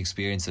about the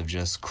experience of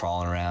just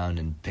crawling around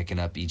and picking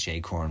up each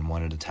acorn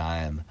one at a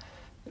time,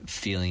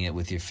 feeling it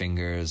with your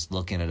fingers,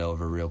 looking it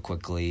over real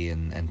quickly,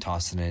 and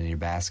tossing it in your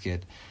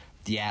basket.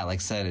 Yeah, like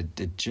I said,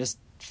 it just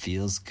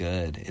feels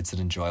good. It's an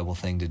enjoyable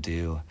thing to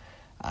do.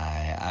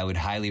 I would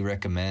highly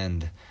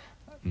recommend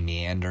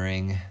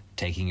meandering,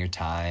 taking your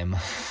time.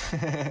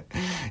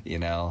 You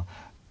know,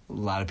 a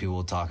lot of people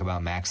will talk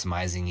about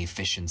maximizing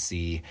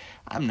efficiency.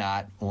 I'm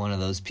not one of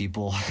those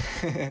people.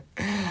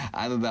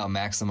 I'm about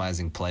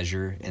maximizing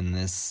pleasure in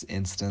this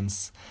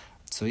instance.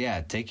 So yeah,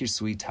 take your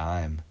sweet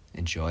time.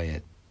 Enjoy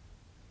it.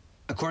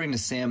 According to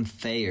Sam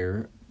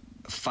Thayer,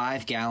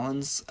 5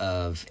 gallons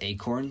of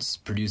acorns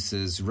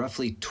produces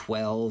roughly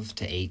 12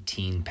 to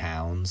 18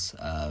 pounds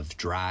of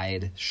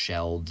dried,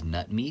 shelled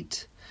nut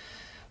meat,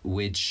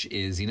 which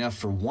is enough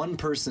for one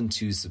person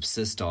to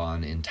subsist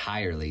on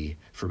entirely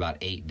for about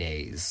 8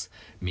 days.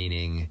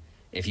 Meaning,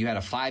 if you had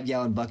a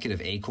 5-gallon bucket of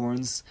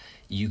acorns,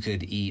 you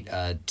could eat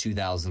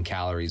 2,000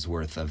 calories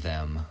worth of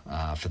them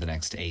for the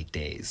next 8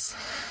 days.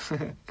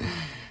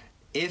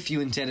 If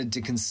you intended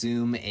to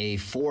consume a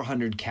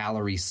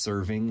 400-calorie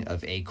serving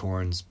of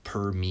acorns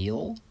per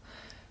meal,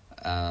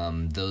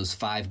 those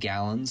 5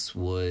 gallons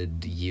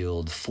would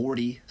yield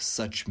 40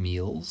 such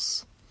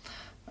meals.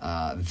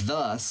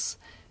 Thus,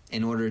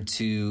 in order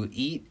to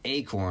eat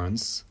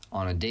acorns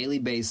on a daily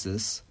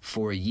basis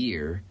for a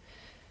year,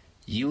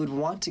 you would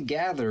want to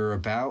gather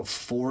about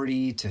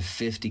 40 to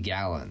 50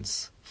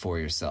 gallons for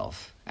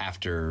yourself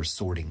after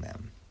sorting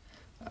them.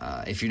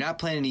 If you're not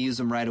planning to use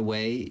them right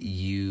away,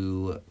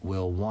 you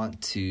will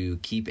want to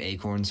keep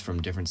acorns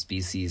from different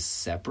species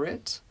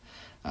separate,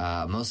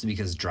 mostly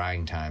because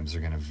drying times are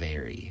going to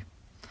vary.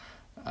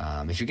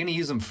 If you're going to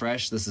use them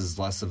fresh, this is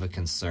less of a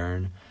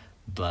concern,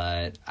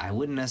 but I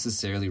wouldn't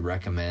necessarily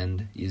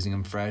recommend using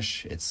them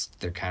fresh.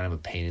 They're kind of a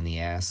pain in the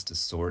ass to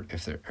sort,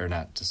 they're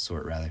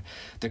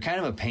kind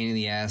of a pain in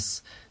the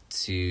ass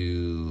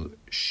to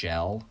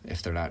shell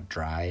if they're not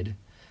dried.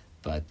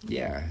 But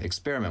yeah,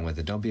 experiment with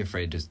it. Don't be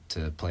afraid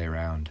to play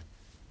around.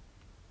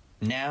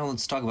 Now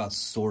let's talk about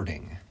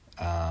sorting.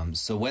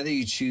 So whether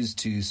you choose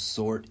to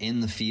sort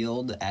in the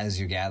field as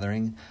you're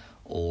gathering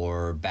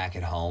or back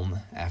at home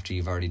after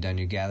you've already done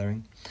your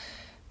gathering,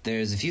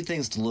 there's a few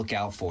things to look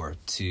out for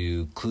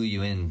to clue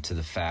you in to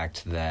the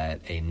fact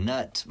that a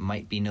nut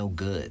might be no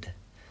good.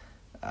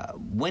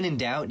 When in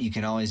doubt, you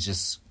can always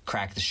just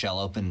crack the shell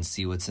open and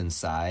see what's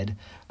inside.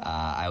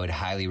 I would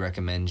highly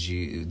recommend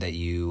that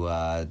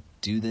you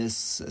do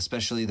this,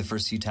 especially the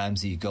first few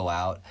times that you go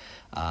out.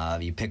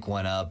 You pick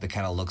one up, it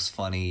kind of looks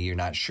funny, you're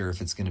not sure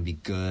if it's going to be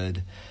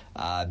good.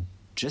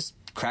 Just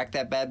crack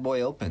that bad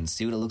boy open,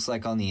 see what it looks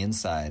like on the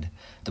inside.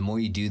 The more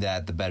you do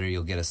that, the better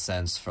you'll get a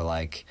sense for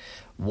like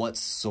what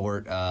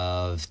sort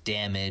of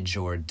damage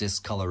or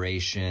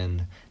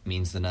discoloration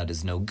means the nut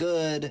is no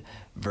good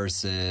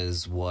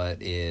versus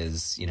what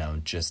is,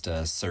 just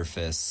a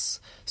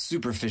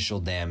superficial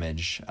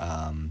damage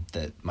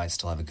that might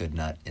still have a good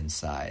nut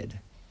inside.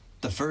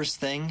 The first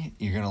thing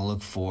you're going to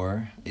look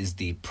for is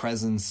the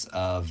presence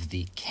of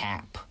the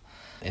cap.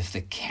 If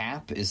the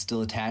cap is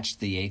still attached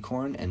to the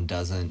acorn and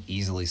doesn't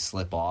easily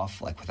slip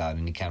off, like without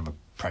any kind of a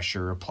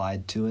pressure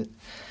applied to it,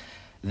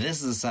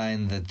 this is a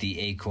sign that the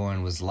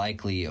acorn was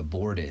likely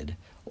aborted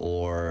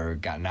or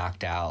got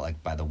knocked out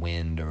like by the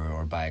wind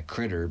or by a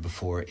critter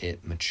before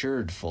it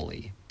matured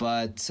fully.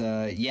 But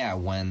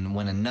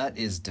when a nut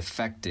is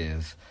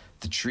defective,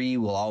 the tree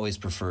will always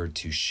prefer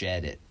to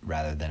shed it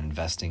rather than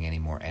investing any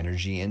more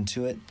energy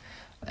into it.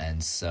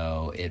 And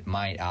so it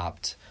might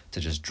opt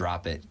to just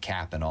drop it,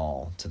 cap and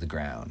all, to the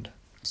ground.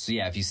 So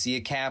yeah, if you see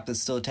a cap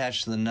that's still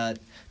attached to the nut,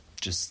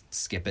 just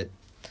skip it.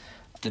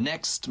 The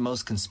next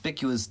most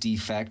conspicuous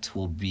defect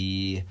will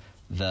be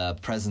the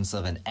presence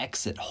of an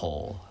exit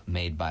hole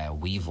made by a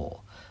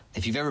weevil.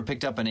 If you've ever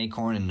picked up an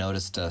acorn and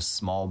noticed a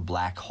small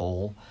black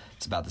hole,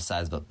 it's about the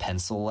size of a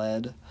pencil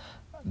lead,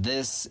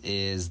 this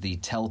is the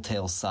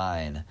telltale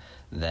sign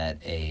that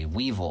a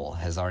weevil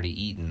has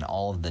already eaten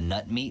all of the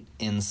nut meat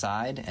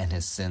inside and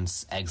has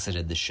since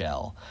exited the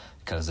shell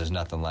because there's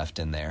nothing left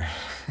in there.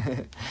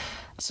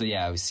 So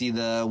yeah, we see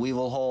the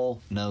weevil hole,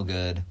 no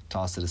good,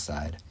 toss it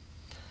aside.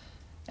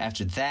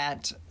 After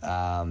that,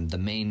 the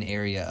main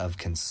area of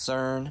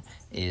concern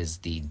is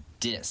the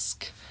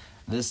disc.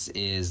 This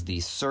is the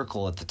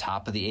circle at the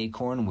top of the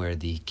acorn where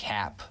the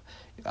cap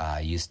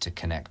used to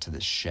connect to the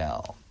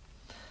shell.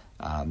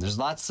 There's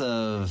lots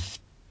of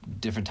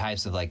different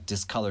types of like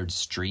discolored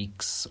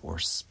streaks or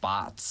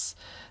spots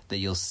that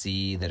you'll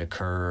see that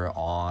occur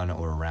on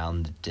or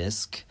around the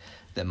disc.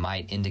 that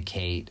might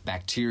indicate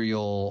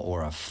bacterial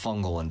or a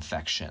fungal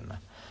infection.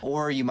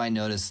 Or you might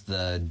notice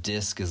the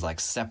disc is like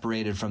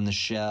separated from the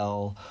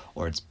shell,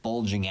 or it's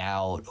bulging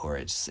out, or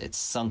it's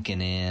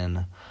sunken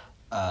in.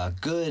 A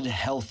good,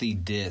 healthy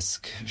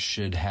disc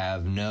should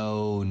have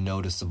no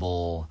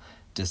noticeable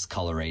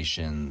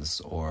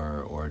discolorations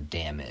or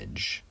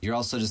damage. You're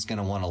also just going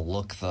to want to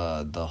look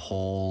the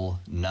whole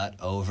nut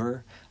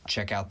over,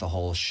 check out the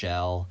whole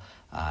shell.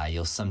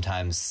 You'll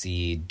sometimes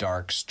see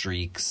dark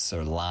streaks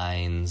or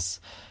lines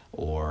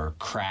or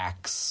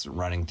cracks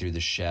running through the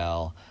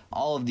shell.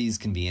 All of these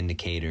can be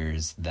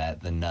indicators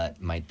that the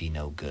nut might be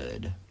no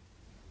good.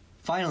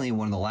 Finally,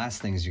 one of the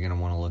last things you're going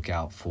to want to look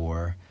out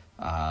for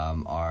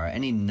are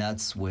any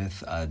nuts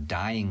with a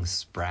dying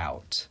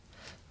sprout.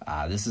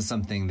 This is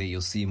something that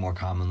you'll see more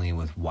commonly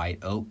with white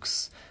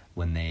oaks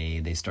when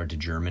they start to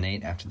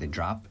germinate after they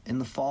drop in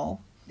the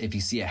fall. If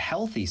you see a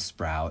healthy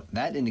sprout,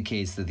 that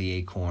indicates that the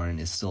acorn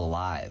is still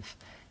alive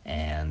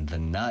and the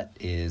nut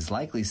is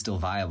likely still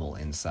viable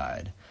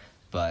inside.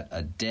 But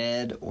a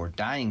dead or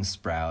dying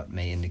sprout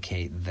may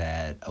indicate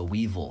that a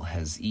weevil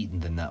has eaten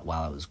the nut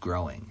while it was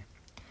growing.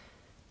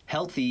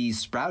 Healthy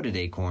sprouted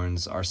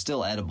acorns are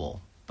still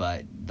edible,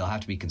 but they'll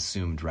have to be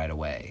consumed right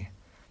away.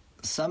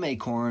 Some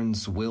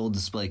acorns will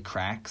display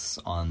cracks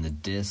on the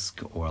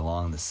disc or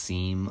along the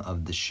seam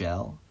of the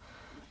shell.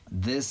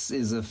 This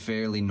is a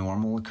fairly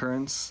normal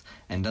occurrence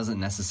and doesn't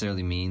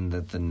necessarily mean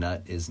that the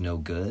nut is no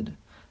good.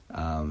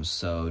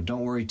 So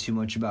don't worry too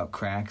much about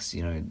cracks,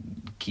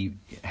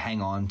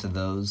 hang on to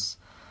those.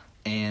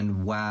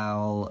 And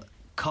while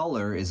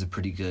color is a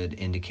pretty good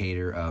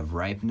indicator of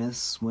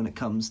ripeness when it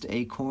comes to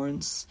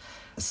acorns,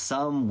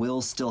 some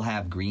will still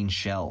have green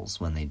shells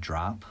when they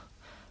drop.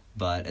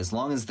 But as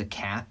long as the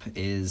cap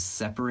is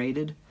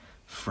separated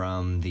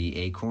from the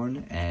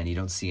acorn and you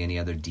don't see any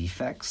other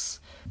defects,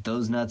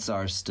 those nuts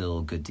are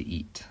still good to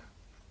eat.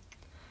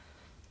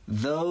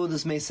 Though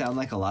this may sound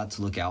like a lot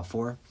to look out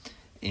for,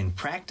 in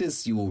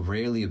practice you will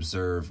rarely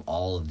observe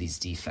all of these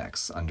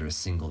defects under a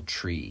single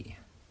tree.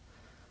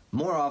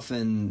 More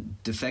often,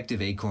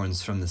 defective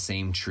acorns from the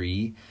same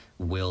tree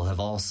will have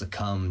all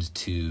succumbed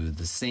to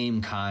the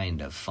same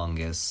kind of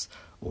fungus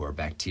or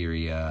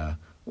bacteria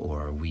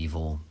or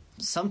weevil.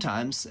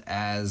 Sometimes,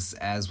 as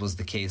was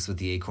the case with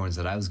the acorns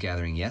that I was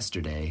gathering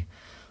yesterday,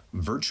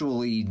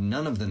 virtually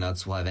none of the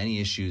nuts will have any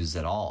issues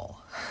at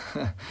all.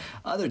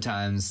 Other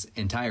times,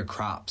 entire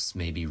crops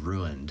may be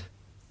ruined.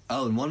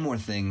 Oh, and one more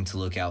thing to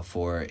look out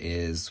for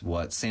is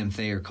what Sam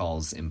Thayer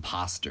calls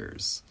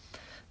imposters.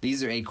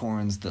 These are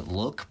acorns that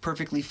look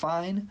perfectly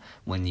fine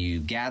when you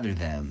gather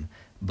them,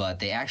 but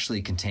they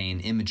actually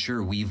contain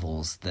immature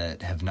weevils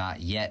that have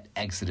not yet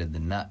exited the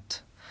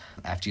nut.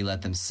 After you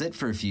let them sit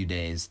for a few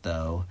days,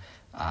 though,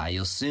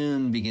 you'll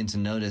soon begin to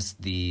notice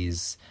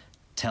these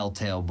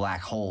telltale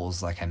black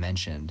holes like I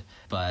mentioned.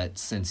 But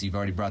since you've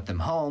already brought them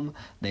home,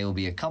 they will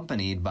be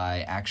accompanied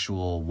by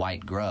actual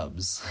white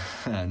grubs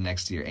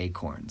next to your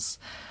acorns.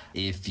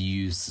 If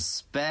you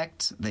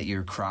suspect that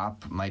your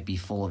crop might be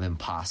full of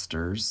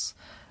imposters,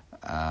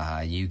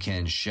 you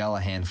can shell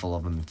a handful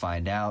of them and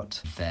find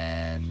out.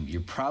 Then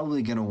you're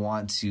probably going to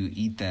want to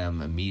eat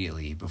them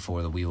immediately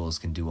before the weevils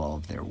can do all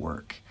of their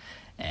work.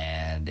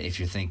 And if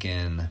you're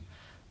thinking,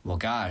 well,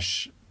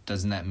 gosh,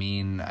 doesn't that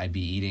mean I'd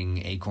be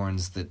eating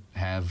acorns that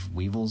have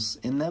weevils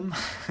in them?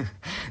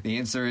 The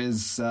answer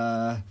is,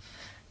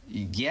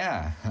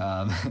 yeah.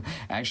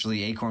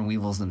 Actually, acorn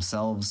weevils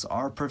themselves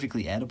are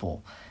perfectly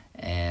edible.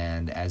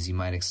 And as you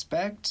might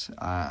expect,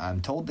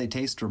 I'm told they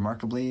taste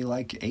remarkably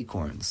like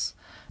acorns.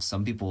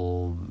 Some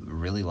people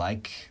really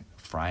like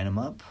frying them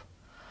up.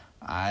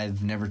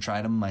 I've never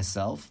tried them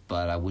myself,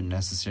 but I wouldn't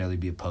necessarily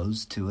be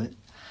opposed to it.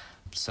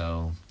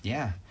 So,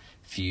 yeah,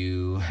 if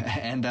you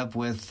end up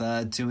with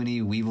too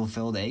many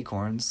weevil-filled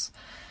acorns,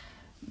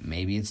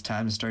 maybe it's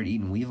time to start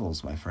eating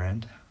weevils, my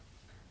friend.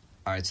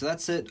 All right, so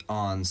that's it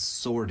on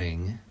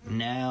sorting.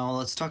 Now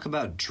let's talk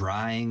about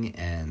drying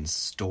and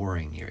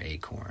storing your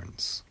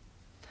acorns.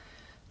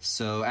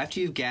 So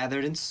after you've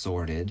gathered and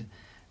sorted,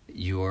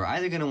 you're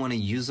either going to want to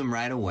use them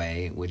right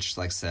away, which,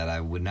 like I said, I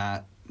would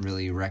not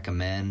really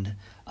recommend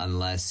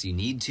unless you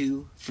need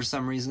to for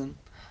some reason,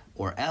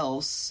 or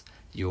else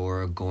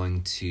you're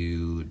going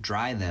to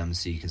dry them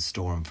so you can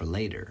store them for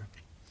later.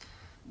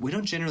 We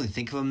don't generally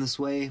think of them this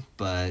way,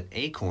 but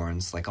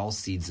acorns, like all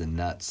seeds and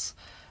nuts,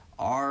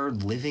 are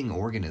living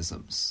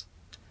organisms.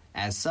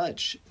 As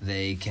such,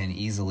 they can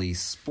easily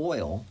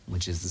spoil,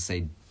 which is to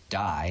say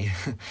die,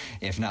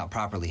 if not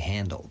properly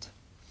handled.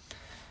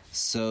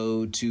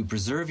 So to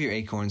preserve your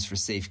acorns for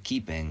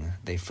safekeeping,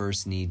 they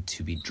first need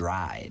to be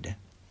dried.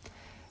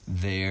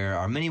 There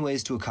are many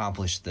ways to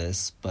accomplish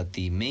this, but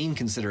the main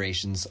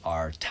considerations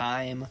are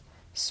time,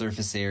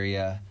 surface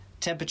area,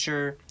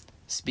 temperature,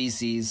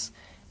 species,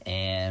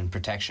 and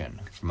protection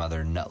from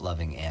other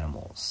nut-loving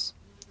animals.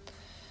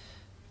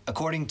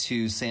 According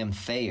to Sam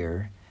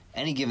Thayer,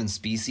 any given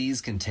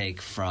species can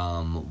take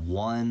from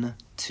 1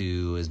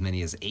 to as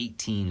many as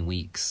 18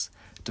 weeks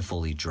to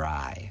fully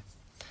dry.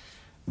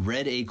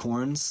 Red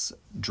acorns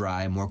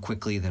dry more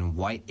quickly than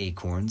white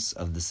acorns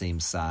of the same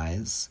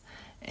size,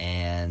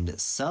 and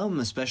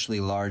some, especially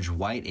large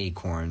white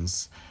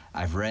acorns,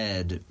 I've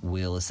read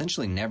will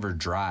essentially never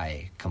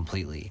dry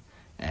completely,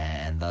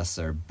 and thus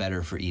are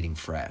better for eating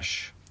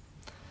fresh.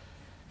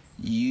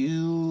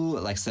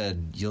 Like I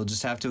said, you'll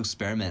just have to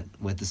experiment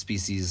with the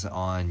species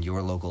on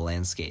your local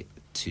landscape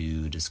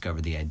to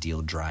discover the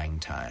ideal drying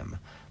time,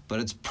 but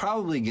it's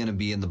probably going to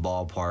be in the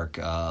ballpark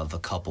of a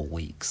couple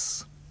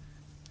weeks.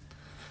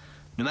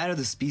 No matter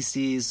the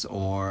species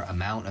or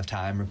amount of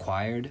time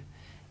required,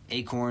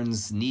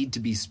 acorns need to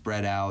be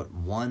spread out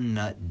one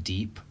nut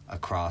deep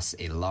across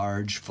a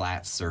large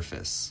flat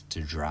surface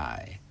to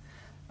dry.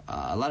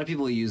 A lot of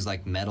people use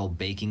like metal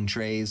baking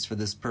trays for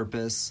this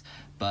purpose,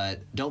 but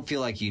don't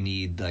feel like you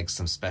need like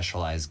some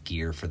specialized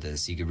gear for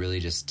this. You could really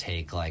just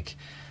take like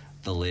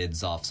the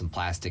lids off some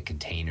plastic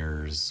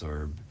containers,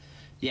 or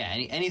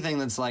anything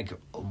that's like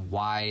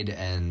wide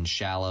and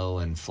shallow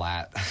and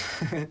flat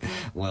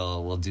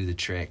will do the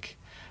trick.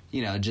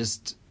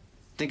 Just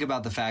think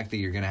about the fact that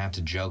you're going to have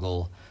to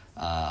juggle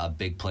a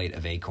big plate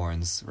of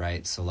acorns,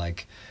 right? So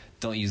like,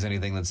 don't use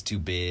anything that's too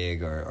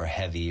big or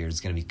heavy, or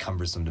it's going to be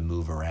cumbersome to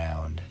move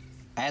around.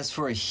 As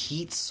for a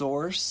heat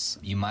source,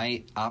 you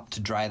might opt to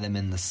dry them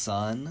in the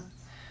sun.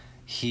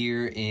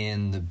 Here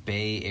in the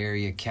Bay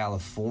Area,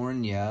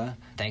 California,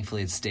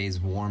 thankfully it stays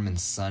warm and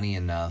sunny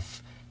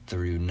enough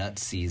through nut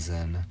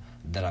season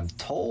that I'm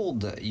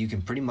told you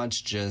can pretty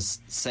much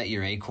just set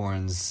your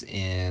acorns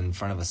in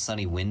front of a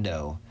sunny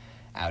window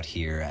out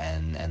here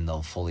and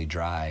they'll fully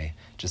dry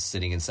just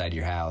sitting inside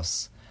your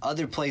house.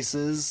 Other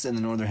places in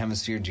the Northern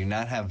Hemisphere do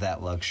not have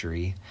that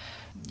luxury.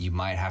 You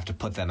might have to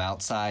put them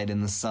outside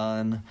in the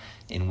sun,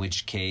 in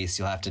which case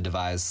you'll have to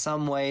devise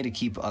some way to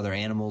keep other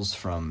animals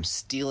from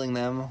stealing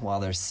them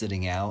while they're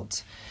sitting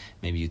out.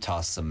 Maybe you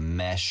toss some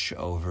mesh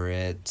over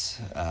it,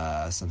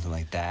 something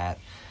like that.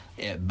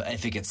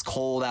 If it gets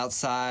cold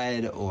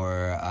outside,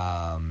 or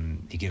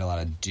you get a lot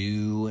of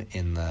dew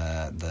in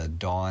the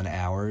dawn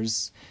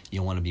hours,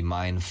 you'll want to be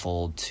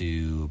mindful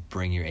to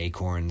bring your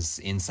acorns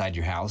inside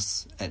your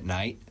house at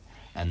night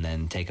and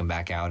then take them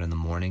back out in the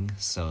morning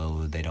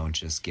so they don't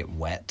just get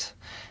wet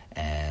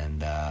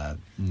and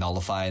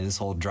nullify this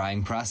whole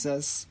drying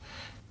process.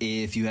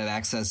 If you have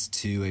access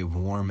to a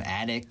warm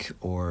attic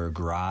or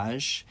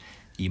garage,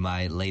 you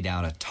might lay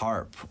down a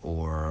tarp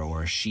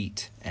or a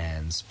sheet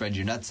and spread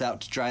your nuts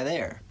out to dry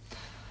there.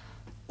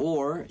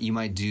 Or you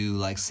might do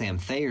like Sam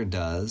Thayer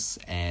does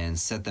and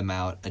set them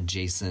out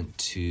adjacent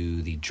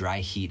to the dry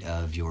heat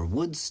of your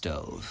wood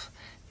stove,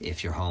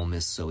 if your home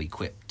is so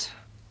equipped.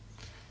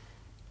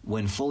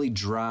 When fully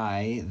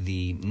dry,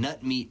 the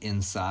nut meat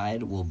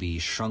inside will be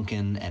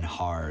shrunken and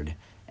hard,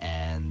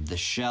 and the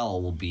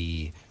shell will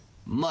be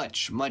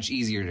much, much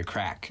easier to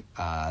crack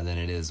than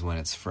it is when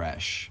it's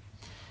fresh.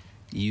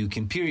 You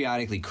can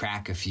periodically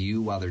crack a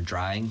few while they're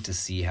drying to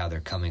see how they're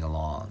coming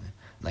along.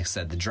 Like I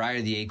said, the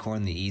drier the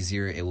acorn, the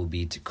easier it will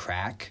be to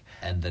crack,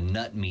 and the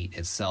nut meat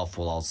itself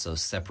will also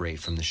separate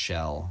from the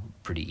shell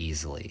pretty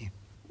easily.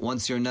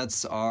 Once your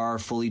nuts are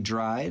fully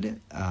dried,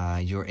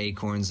 your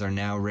acorns are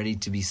now ready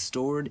to be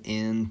stored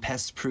in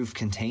pest-proof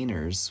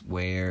containers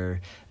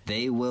where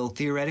they will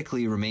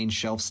theoretically remain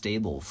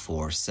shelf-stable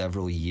for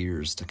several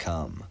years to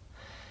come.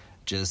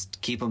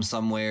 Just keep them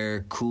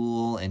somewhere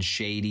cool and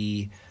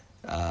shady,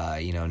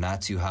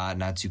 not too hot,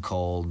 not too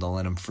cold. Don't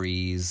let them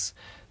freeze.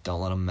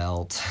 Don't let them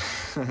melt.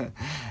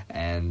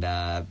 And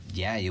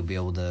you'll be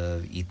able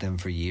to eat them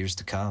for years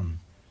to come.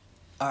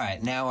 All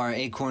right, now our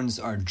acorns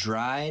are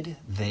dried.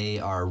 They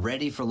are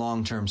ready for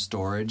long-term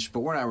storage, but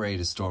we're not ready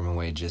to store them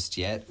away just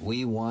yet.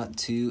 We want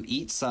to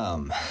eat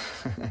some.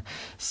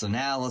 So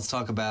now let's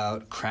talk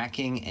about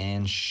cracking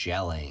and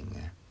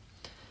shelling.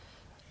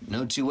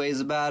 No two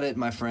ways about it,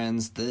 my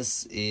friends.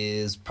 This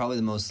is probably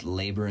the most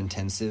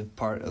labor-intensive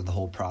part of the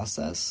whole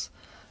process.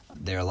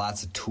 There are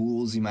lots of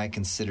tools you might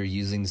consider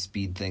using to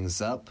speed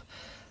things up,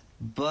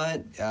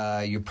 but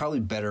you're probably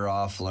better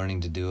off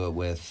learning to do it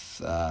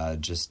with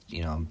just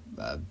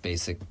a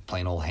basic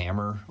plain old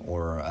hammer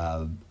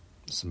or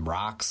some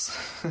rocks.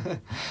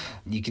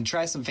 You can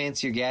try some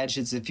fancier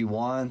gadgets if you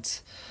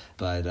want,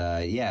 but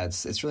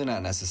it's really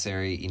not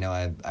necessary.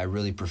 I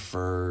really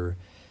prefer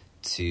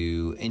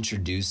to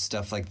introduce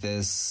stuff like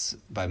this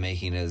by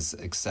making it as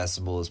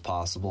accessible as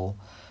possible.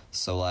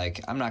 So,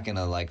 like, I'm not going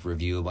to,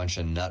 review a bunch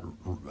of nut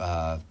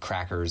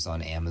crackers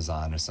on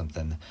Amazon or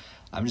something.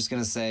 I'm just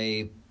going to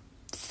say,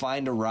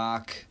 find a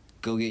rock,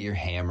 go get your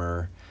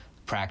hammer,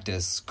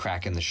 practice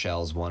cracking the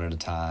shells one at a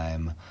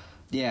time.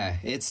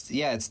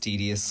 It's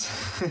tedious,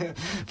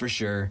 for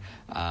sure.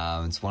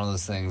 It's one of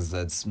those things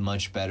that's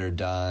much better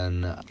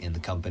done in the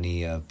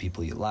company of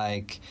people you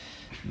like.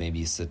 Maybe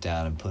you sit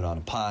down and put on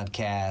a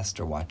podcast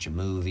or watch a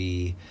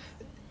movie.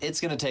 It's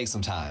going to take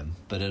some time,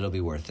 but it'll be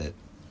worth it.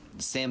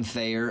 Sam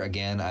Thayer,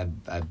 again,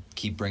 I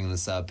keep bringing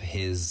this up,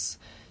 his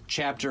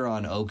chapter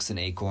on oaks and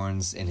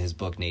acorns in his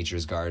book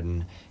Nature's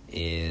Garden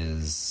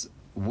is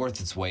worth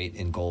its weight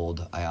in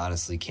gold. I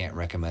honestly can't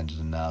recommend it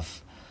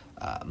enough.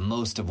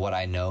 Most of what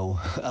I know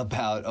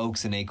about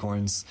oaks and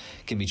acorns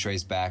can be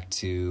traced back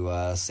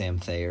to Sam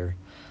Thayer.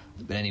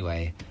 But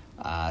anyway,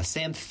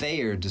 Sam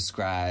Thayer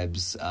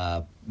describes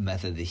a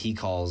method that he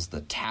calls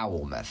the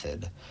towel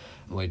method,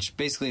 which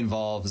basically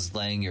involves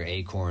laying your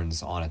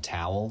acorns on a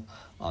towel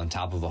on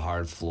top of a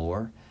hard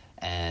floor,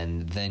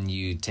 and then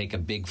you take a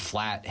big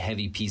flat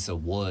heavy piece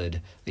of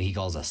wood that he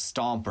calls a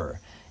stomper,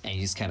 and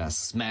you just kind of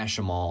smash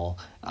them all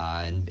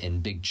in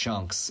big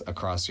chunks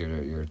across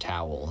your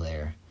towel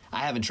there. I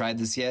haven't tried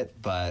this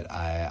yet, but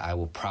I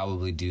will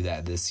probably do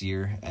that this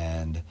year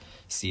and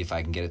see if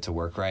I can get it to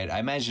work right. I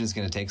imagine it's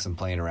going to take some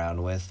playing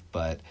around with,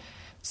 but it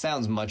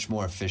sounds much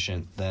more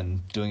efficient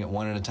than doing it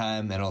one at a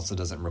time. It also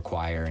doesn't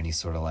require any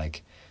sort of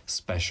like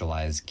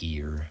specialized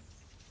gear.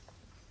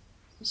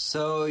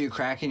 So you're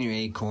cracking your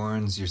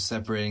acorns, you're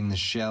separating the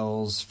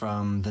shells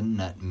from the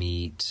nut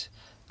meat.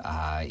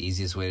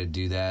 Easiest way to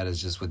do that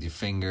is just with your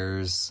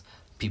fingers.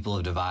 People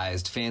have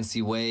devised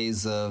fancy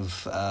ways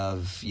of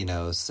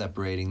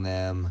separating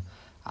them.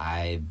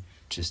 I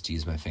just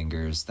use my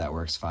fingers. That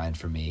works fine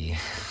for me.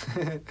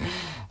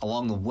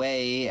 Along the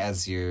way,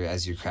 as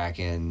you're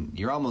cracking,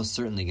 you're almost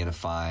certainly going to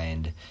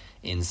find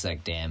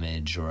insect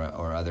damage or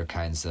other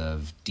kinds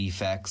of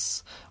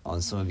defects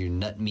on some of your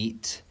nut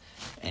meat.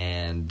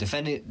 And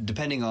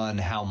depending on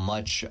how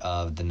much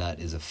of the nut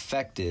is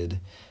affected,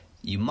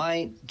 you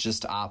might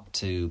just opt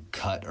to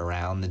cut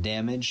around the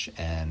damage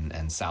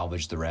and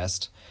salvage the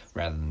rest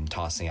rather than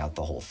tossing out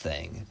the whole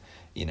thing.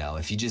 You know,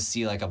 if you just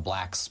see like a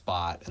black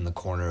spot in the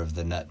corner of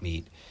the nut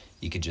meat,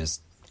 you could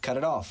just cut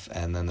it off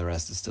and then the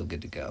rest is still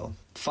good to go.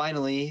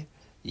 Finally,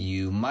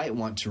 you might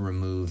want to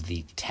remove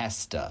the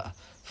testa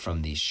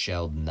from the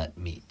shelled nut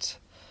meat.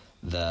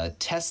 The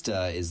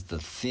testa is the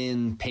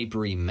thin,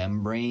 papery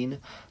membrane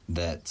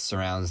that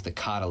surrounds the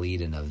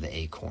cotyledon of the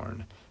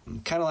acorn,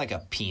 kind of like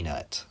a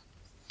peanut.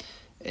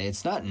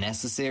 It's not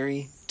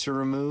necessary to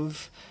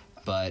remove,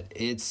 but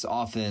it's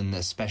often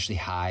especially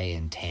high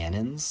in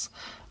tannins,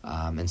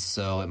 and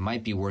so it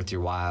might be worth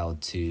your while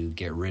to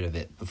get rid of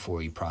it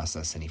before you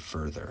process any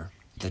further.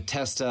 The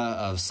testa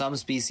of some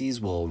species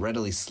will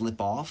readily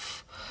slip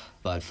off,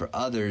 but for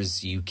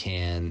others you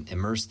can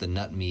immerse the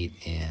nut meat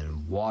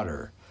in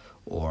water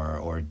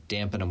or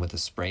dampen them with a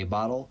spray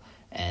bottle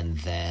and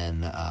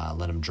then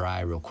let them dry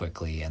real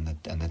quickly, and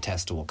the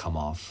testa will come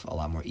off a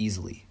lot more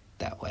easily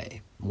that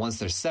way. Once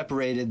they're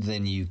separated,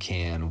 then you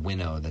can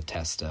winnow the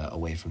testa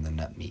away from the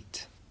nut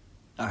meat.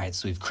 All right,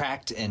 so we've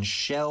cracked and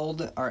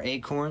shelled our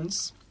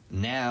acorns.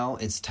 Now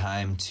it's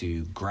time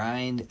to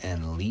grind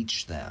and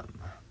leach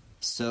them.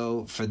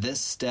 So for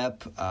this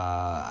step,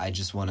 I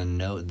just want to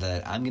note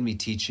that I'm going to be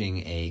teaching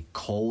a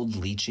cold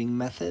leaching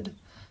method.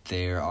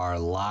 There are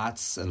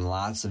lots and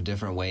lots of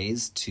different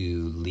ways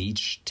to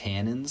leach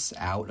tannins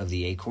out of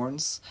the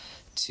acorns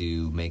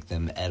to make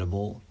them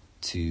edible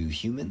to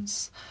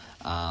humans.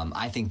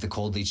 I think the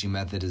cold leaching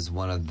method is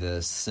one of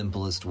the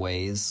simplest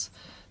ways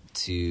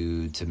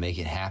to make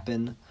it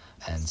happen,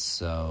 and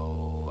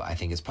so I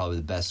think it's probably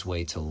the best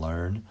way to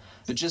learn.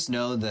 But just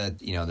know that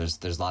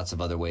there's lots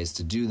of other ways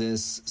to do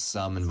this.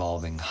 Some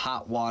involving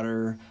hot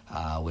water,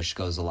 which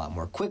goes a lot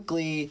more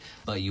quickly,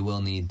 but you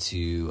will need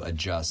to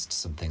adjust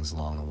some things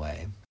along the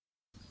way.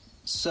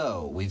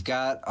 So we've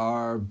got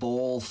our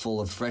bowl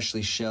full of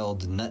freshly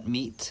shelled nut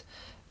meat.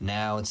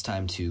 Now it's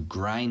time to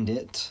grind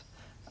it.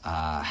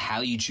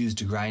 How you choose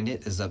to grind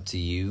it is up to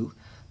you.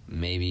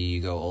 Maybe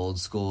you go old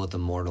school with a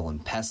mortar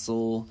and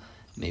pestle.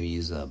 Maybe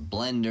use a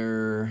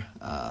blender,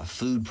 a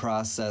food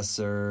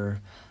processor.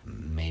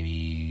 Maybe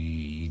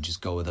you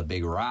just go with a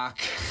big rock.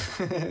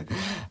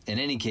 In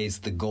any case,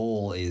 the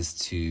goal is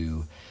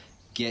to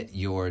get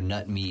your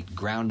nut meat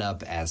ground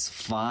up as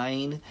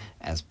fine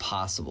as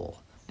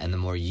possible. And the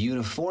more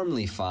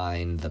uniformly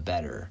fine, the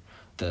better.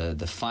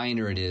 The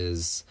finer it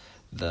is,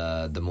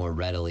 the more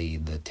readily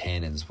the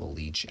tannins will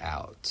leach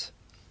out.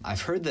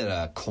 I've heard that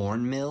a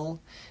corn mill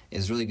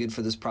is really good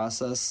for this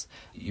process.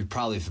 You're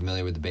probably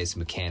familiar with the basic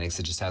mechanics.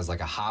 It just has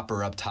like a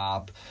hopper up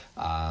top.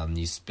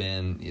 You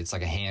spin, it's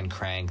like a hand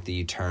crank that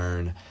you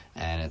turn,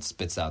 and it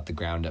spits out the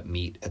ground up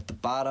meat at the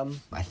bottom.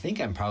 I think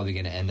I'm probably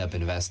going to end up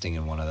investing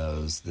in one of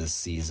those this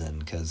season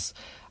because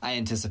I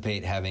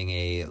anticipate having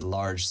a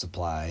large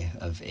supply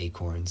of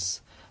acorns.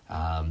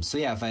 So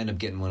yeah, if I end up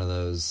getting one of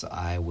those,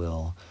 I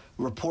will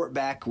report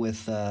back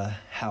with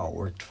how it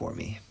worked for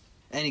me.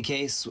 Any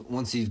case,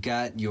 once you've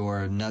got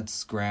your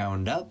nuts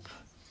ground up,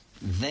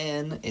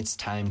 then it's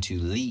time to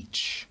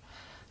leach.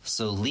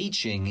 So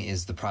leaching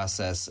is the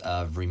process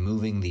of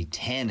removing the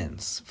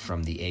tannins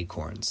from the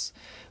acorns,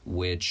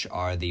 which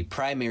are the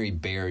primary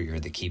barrier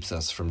that keeps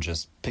us from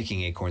just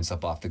picking acorns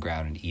up off the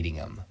ground and eating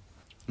them.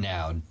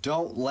 Now,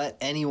 don't let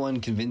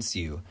anyone convince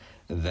you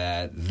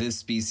that this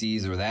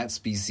species or that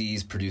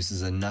species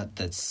produces a nut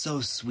that's so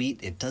sweet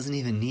it doesn't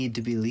even need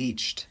to be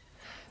leached.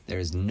 There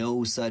is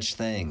no such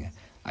thing.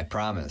 I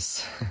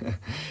promise.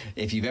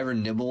 If you've ever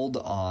nibbled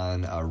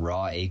on a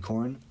raw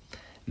acorn,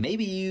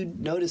 maybe you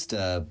noticed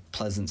a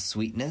pleasant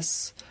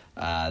sweetness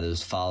that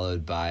was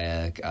followed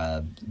by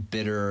a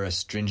bitter,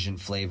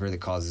 astringent flavor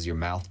that causes your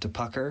mouth to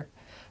pucker.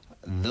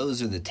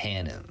 those are the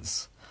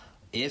tannins.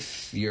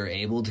 If you're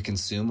able to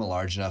consume a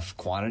large enough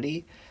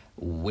quantity,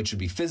 which would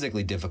be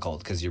physically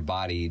difficult because your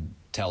body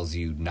tells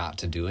you not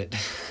to do it,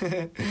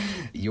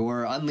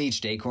 your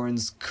unleached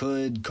acorns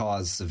could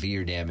cause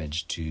severe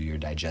damage to your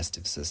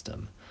digestive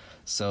system.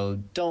 So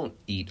don't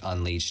eat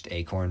unleached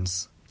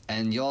acorns.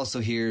 And you'll also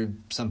hear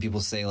some people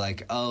say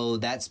like, oh,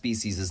 that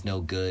species is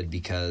no good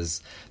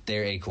because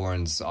their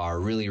acorns are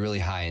really, really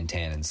high in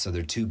tannins, so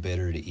they're too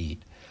bitter to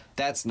eat.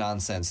 That's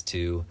nonsense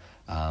too.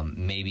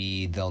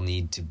 Maybe they'll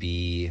need to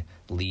be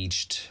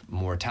leached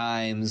more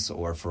times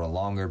or for a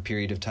longer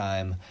period of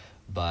time,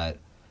 but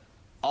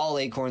all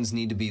acorns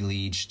need to be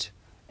leached,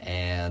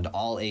 and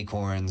all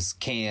acorns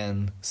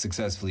can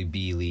successfully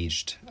be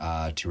leached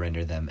to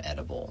render them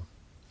edible.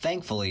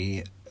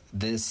 Thankfully,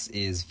 this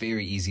is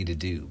very easy to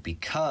do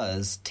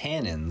because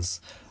tannins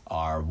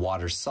are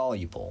water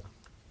soluble,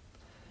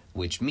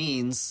 which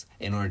means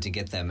in order to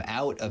get them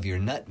out of your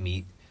nut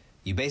meat,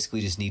 you basically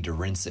just need to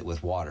rinse it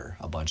with water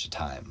a bunch of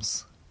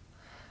times.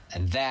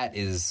 And that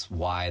is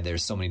why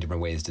there's so many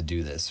different ways to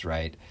do this,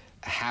 right?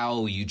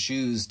 How you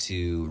choose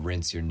to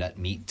rinse your nut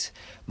meat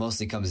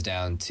mostly comes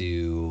down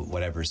to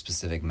whatever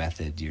specific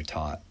method you're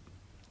taught.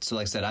 So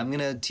like I said, I'm going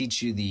to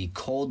teach you the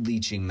cold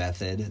leaching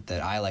method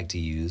that I like to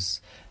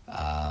use.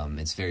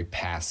 It's very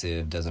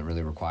passive, doesn't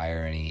really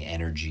require any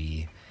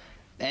energy,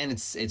 and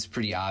it's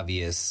pretty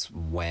obvious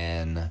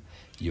when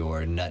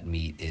your nut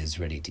meat is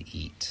ready to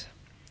eat.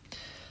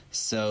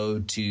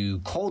 So to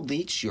cold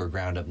leach your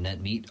ground up nut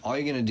meat, all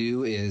you're going to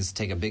do is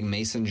take a big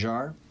mason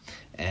jar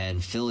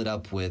and fill it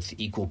up with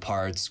equal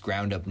parts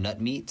ground up nut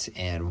meat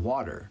and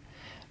water.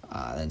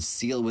 Then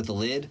seal it with the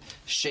lid,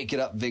 shake it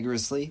up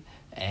vigorously,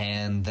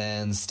 and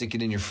then stick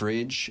it in your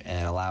fridge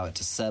and allow it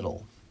to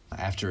settle.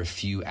 After a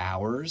few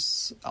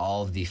hours,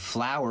 all of the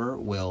flour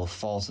will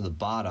fall to the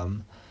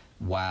bottom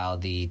while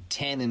the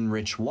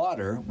tannin-rich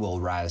water will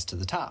rise to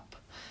the top.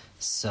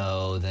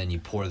 So then you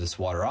pour this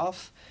water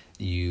off,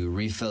 you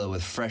refill it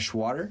with fresh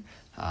water,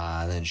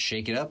 then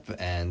shake it up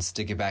and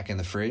stick it back in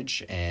the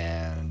fridge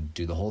and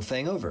do the whole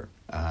thing over.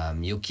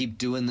 You'll keep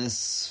doing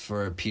this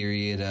for a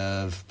period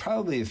of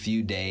probably a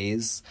few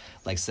days.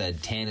 Like I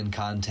said, tannin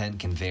content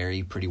can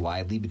vary pretty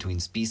widely between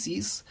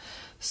species.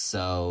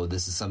 So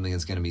this is something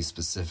that's going to be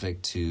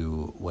specific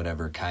to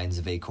whatever kinds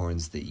of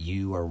acorns that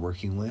you are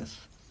working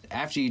with.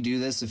 After you do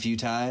this a few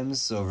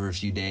times over a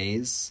few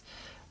days,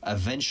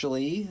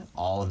 eventually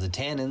all of the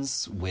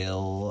tannins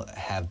will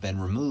have been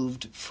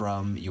removed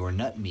from your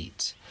nut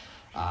meat.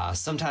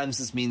 Sometimes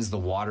this means the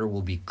water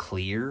will be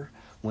clear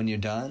when you're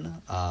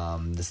done.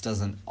 This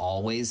doesn't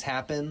always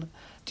happen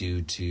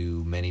due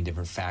to many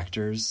different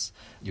factors.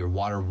 Your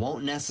water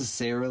won't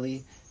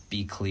necessarily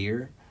be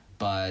clear,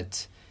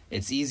 but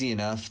it's easy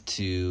enough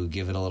to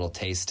give it a little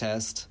taste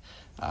test,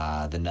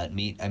 the nut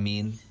meat, I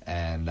mean.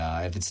 And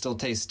if it still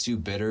tastes too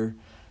bitter,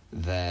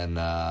 then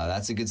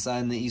that's a good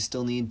sign that you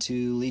still need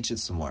to leach it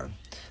some more.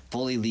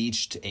 Fully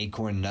leached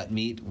acorn nut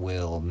meat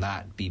will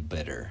not be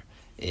bitter.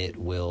 It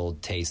will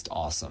taste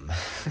awesome.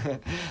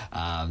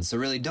 So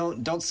really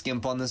don't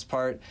skimp on this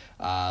part.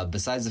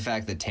 Besides the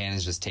fact that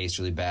tannins just taste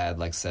really bad,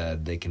 like I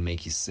said, they can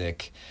make you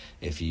sick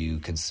if you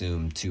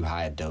consume too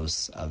high a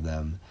dose of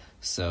them.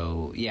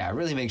 So yeah,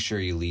 really make sure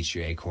you leach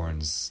your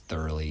acorns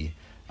thoroughly.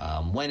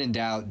 When in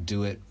doubt,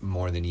 do it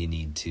more than you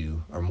need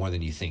to, or more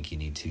than you think you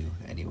need to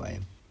anyway.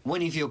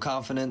 When you feel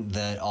confident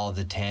that all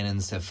the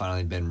tannins have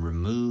finally been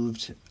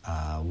removed,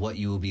 what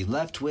you will be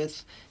left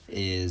with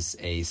is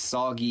a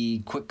soggy,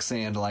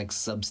 quicksand-like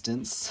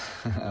substance,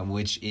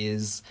 which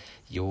is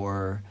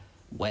your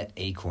wet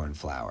acorn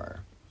flour.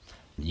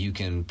 You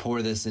can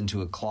pour this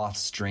into a cloth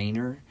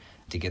strainer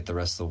to get the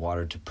rest of the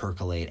water to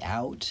percolate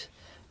out.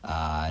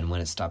 And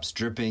when it stops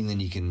dripping, then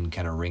you can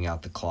kind of wring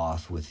out the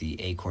cloth with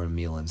the acorn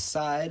meal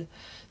inside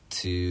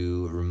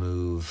to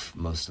remove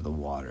most of the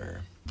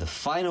water. The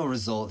final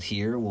result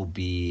here will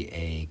be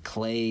a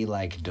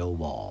clay-like dough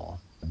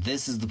ball.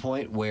 This is the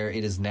point where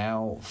it is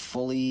now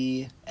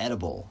fully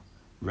edible,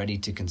 ready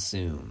to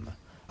consume.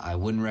 I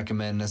wouldn't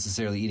recommend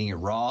necessarily eating it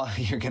raw.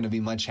 You're going to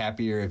be much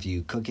happier if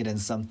you cook it in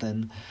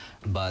something.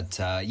 But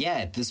yeah,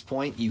 at this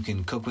point, you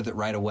can cook with it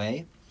right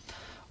away.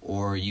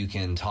 Or you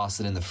can toss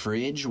it in the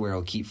fridge where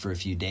it'll keep for a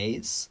few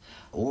days.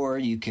 Or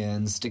you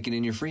can stick it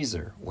in your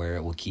freezer where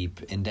it will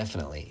keep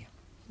indefinitely.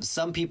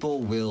 Some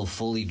people will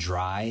fully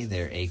dry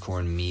their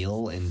acorn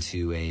meal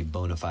into a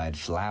bona fide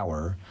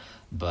flour,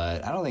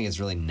 but I don't think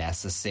it's really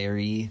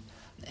necessary.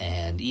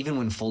 And even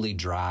when fully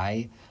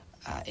dry,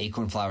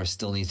 acorn flour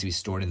still needs to be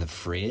stored in the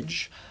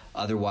fridge.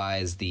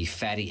 Otherwise, the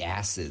fatty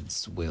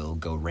acids will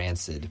go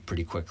rancid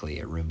pretty quickly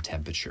at room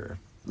temperature.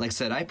 Like I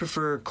said, I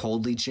prefer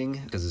cold leaching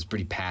because it's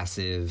pretty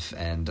passive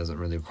and doesn't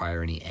really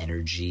require any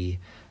energy.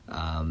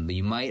 But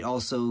you might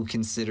also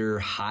consider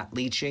hot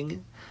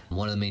leaching.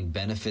 One of the main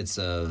benefits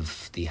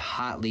of the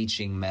hot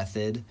leaching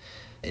method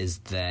is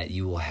that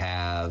you will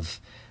have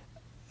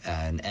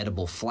an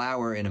edible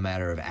flour in a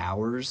matter of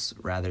hours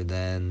rather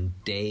than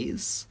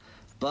days.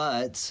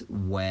 But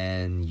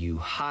when you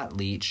hot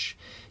leach,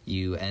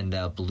 you end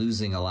up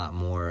losing a lot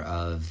more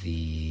of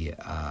the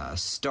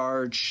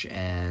starch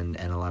and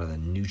a lot of the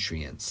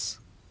nutrients.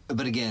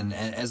 But again,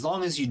 as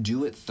long as you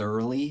do it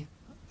thoroughly,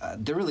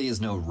 there really is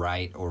no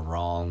right or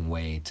wrong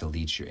way to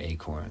leach your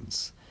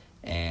acorns.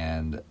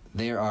 And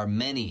there are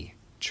many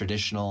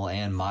traditional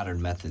and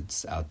modern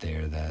methods out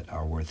there that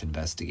are worth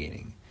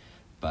investigating.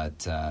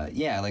 But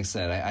yeah, like I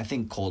said, I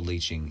think cold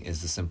leaching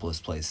is the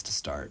simplest place to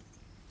start.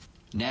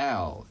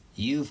 Now,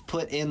 you've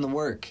put in the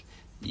work.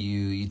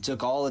 You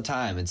took all the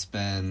time. It's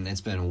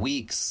been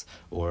weeks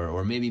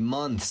or maybe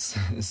months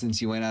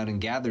since you went out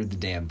and gathered the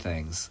damn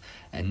things.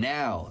 And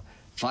now,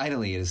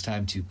 finally, it is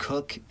time to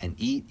cook and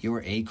eat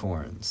your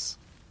acorns.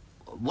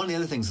 One of the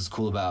other things that's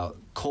cool about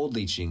cold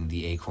leaching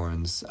the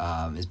acorns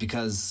is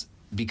because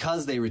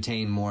they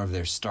retain more of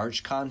their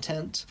starch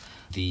content,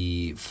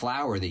 the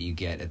flour that you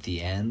get at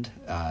the end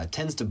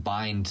tends to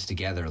bind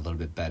together a little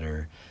bit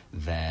better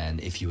than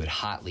if you had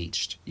hot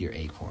leached your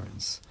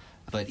acorns.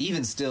 But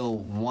even still,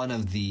 one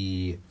of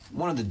the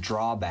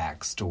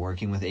drawbacks to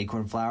working with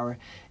acorn flour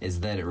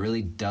is that it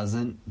really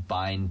doesn't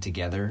bind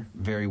together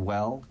very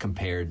well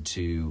compared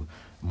to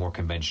more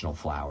conventional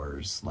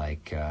flours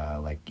like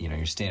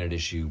your standard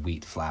issue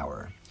wheat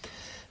flour.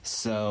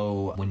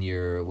 So when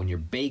you're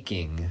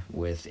baking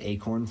with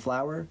acorn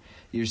flour,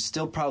 you're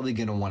still probably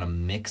going to want to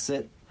mix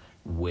it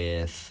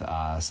with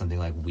something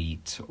like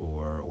wheat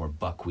or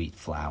buckwheat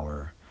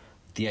flour.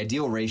 The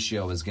ideal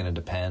ratio is going to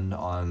depend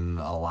on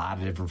a lot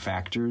of different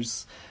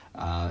factors.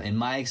 In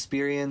my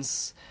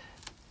experience,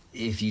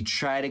 if you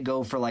try to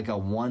go for like a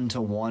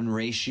 1-to-1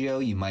 ratio,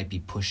 you might be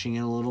pushing it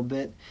a little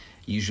bit.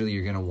 Usually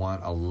you're going to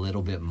want a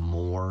little bit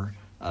more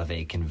of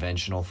a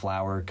conventional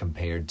flour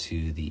compared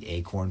to the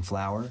acorn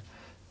flour.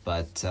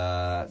 But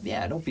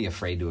yeah, don't be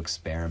afraid to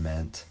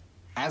experiment.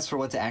 As for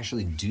what to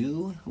actually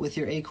do with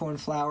your acorn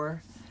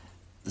flour,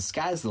 the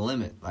sky's the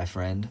limit, my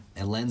friend.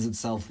 It lends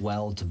itself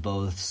well to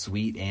both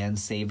sweet and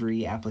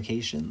savory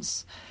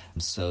applications.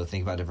 So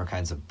think about different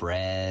kinds of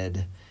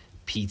bread,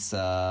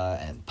 pizza,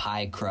 and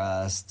pie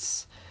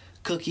crusts,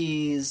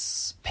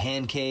 cookies,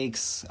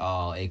 pancakes.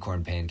 Oh,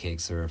 acorn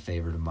pancakes are a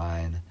favorite of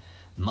mine.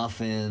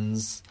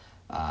 Muffins.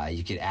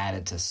 You could add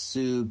it to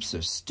soups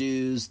or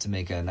stews to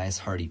make a nice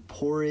hearty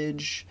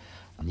porridge.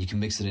 You can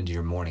mix it into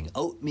your morning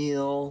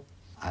oatmeal.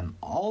 I'm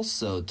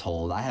also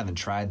told, I haven't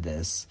tried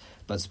this,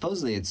 but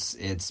supposedly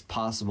it's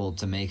possible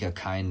to make a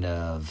kind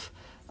of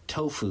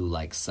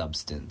tofu-like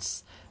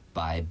substance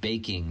by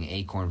baking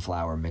acorn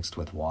flour mixed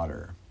with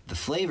water. The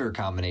flavor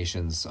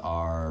combinations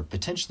are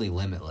potentially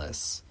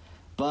limitless,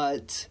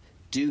 but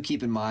do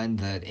keep in mind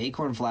that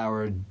acorn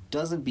flour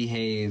doesn't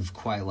behave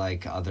quite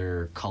like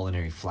other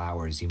culinary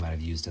flours you might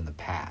have used in the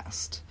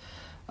past.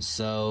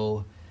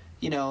 So,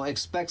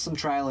 expect some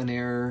trial and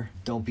error.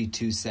 Don't be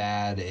too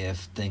sad if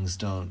things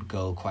don't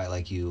go quite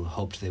like you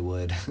hoped they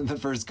would the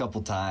first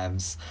couple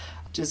times.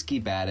 Just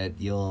keep at it.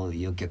 You'll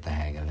get the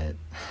hang of it.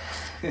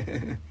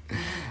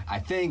 I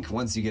think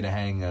once you get a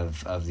hang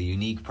of the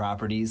unique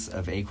properties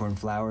of acorn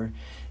flour,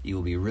 you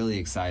will be really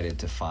excited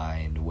to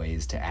find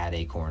ways to add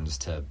acorns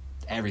to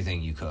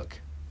everything you cook.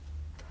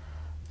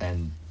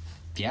 And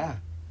yeah,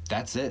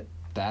 that's it.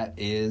 That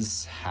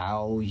is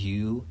how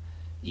you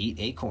eat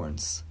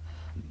acorns.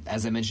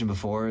 As I mentioned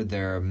before,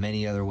 there are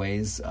many other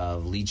ways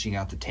of leaching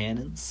out the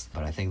tannins,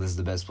 but I think this is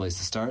the best place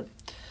to start.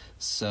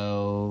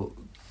 So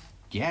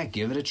yeah,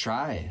 give it a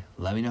try.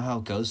 Let me know how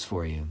it goes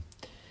for you.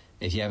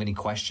 If you have any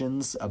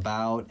questions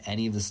about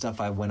any of the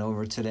stuff I went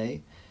over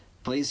today,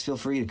 please feel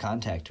free to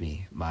contact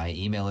me. My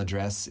email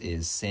address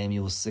is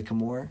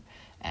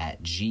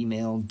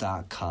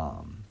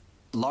samuelsycamore@gmail.com.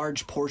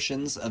 Large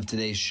portions of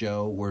today's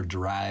show were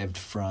derived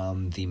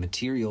from the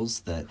materials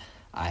that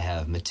I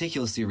have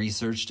meticulously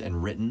researched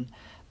and written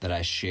that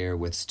I share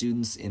with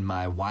students in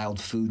my Wild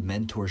Food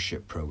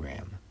Mentorship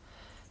Program.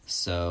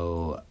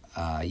 So,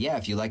 yeah,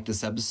 if you like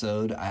this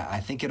episode, I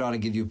think it ought to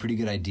give you a pretty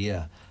good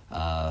idea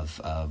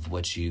of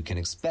what you can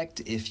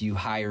expect if you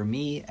hire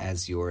me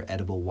as your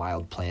edible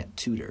wild plant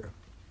tutor.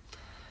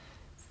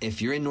 If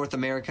you're in North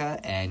America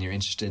and you're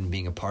interested in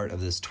being a part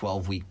of this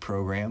 12-week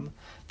program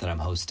that I'm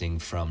hosting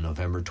from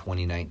November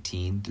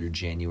 2019 through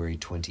January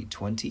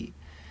 2020,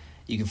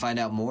 you can find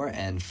out more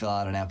and fill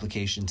out an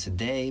application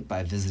today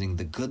by visiting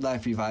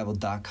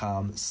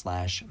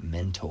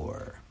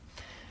thegoodliferevival.com/mentor.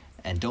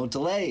 And don't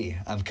delay.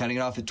 I'm cutting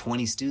it off at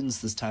 20 students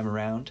this time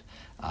around.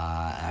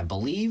 I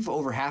believe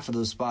over half of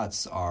those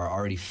spots are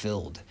already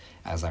filled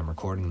as I'm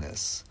recording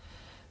this.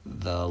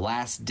 The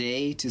last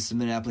day to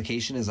submit an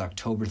application is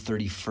October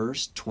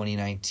 31st,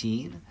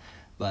 2019,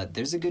 but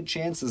there's a good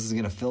chance this is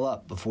going to fill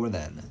up before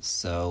then.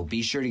 So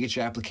be sure to get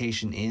your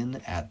application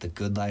in at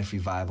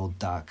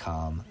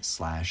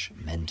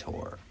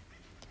thegoodliferevival.com/mentor.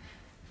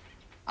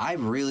 I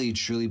really,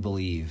 truly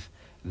believe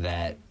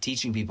that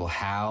teaching people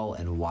how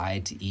and why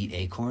to eat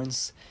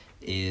acorns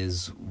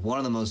is one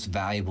of the most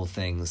valuable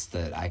things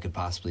that I could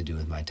possibly do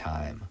with my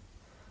time.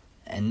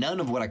 And none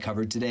of what I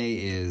covered today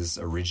is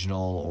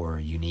original or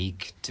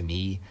unique to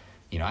me.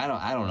 I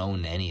don't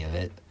own any of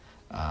it.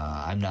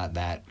 I'm not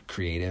that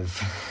creative,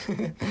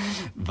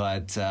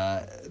 but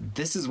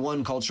this is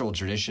one cultural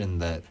tradition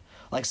that,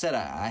 like I said,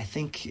 I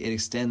think it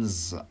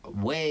extends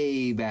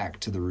way back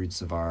to the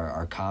roots of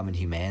our common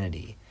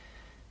humanity.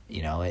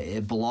 You know,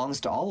 it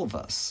belongs to all of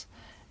us.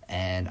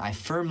 And I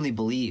firmly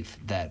believe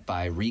that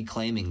by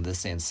reclaiming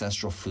this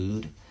ancestral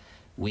food,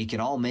 we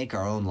can all make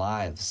our own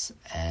lives,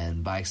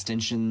 and by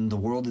extension, the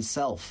world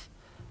itself,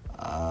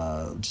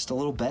 just a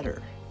little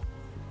better.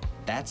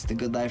 That's the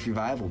Good Life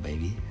Revival,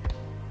 baby.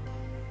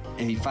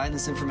 If you find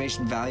this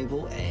information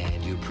valuable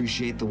and you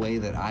appreciate the way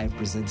that I've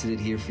presented it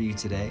here for you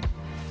today,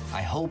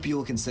 I hope you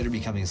will consider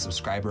becoming a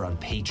subscriber on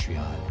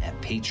Patreon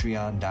at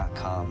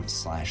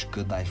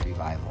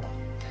patreon.com/goodliferevival.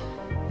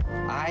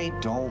 I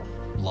don't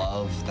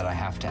love that I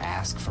have to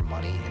ask for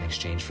money in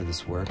exchange for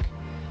this work,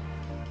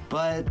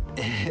 but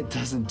it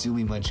doesn't do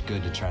me much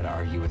good to try to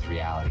argue with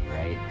reality,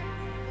 right?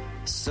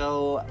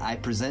 So I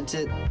present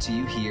it to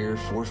you here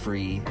for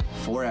free,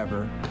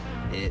 forever.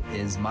 It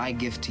is my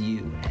gift to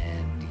you,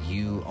 and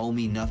you owe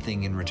me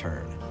nothing in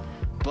return.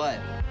 But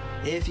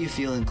if you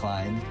feel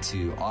inclined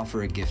to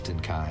offer a gift in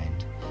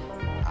kind,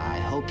 I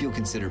hope you'll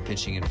consider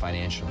pitching in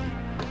financially,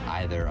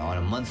 either on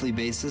a monthly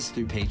basis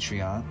through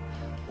Patreon,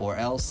 or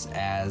else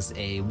as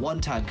a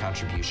one-time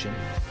contribution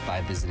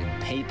by visiting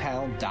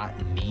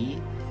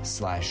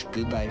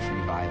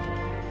paypal.me/goodliferevival.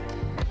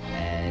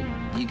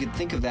 And you could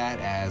think of that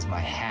as my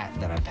hat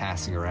that I'm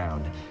passing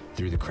around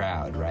through the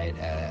crowd, right?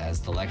 As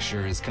the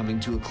lecture is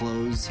coming to a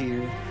close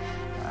here.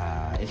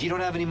 If you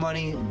don't have any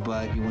money,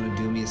 but you want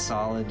to do me a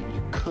solid,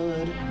 you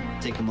could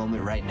take a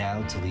moment right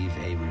now to leave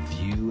a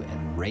review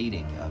and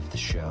rating of the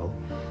show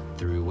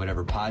through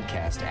whatever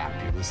podcast app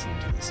you're listening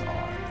to this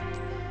on.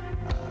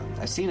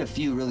 I've seen a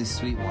few really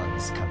sweet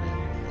ones come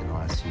in the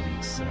last few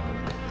weeks, so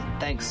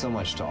thanks so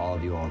much to all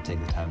of you all who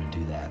take the time to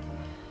do that.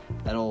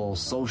 That old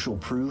social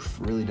proof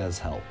really does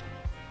help.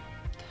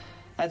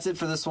 That's it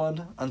for this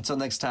one. Until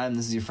next time,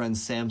 this is your friend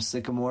Sam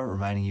Sycamore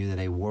reminding you that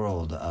a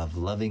world of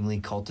lovingly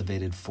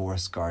cultivated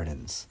forest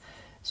gardens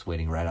is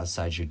waiting right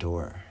outside your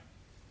door.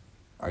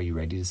 Are you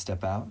ready to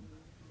step out?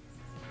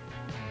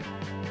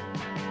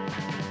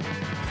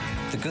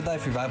 The Good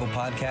Life Revival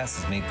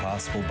podcast is made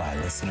possible by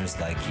listeners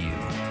like you.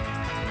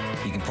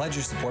 You can pledge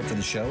your support for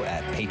the show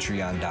at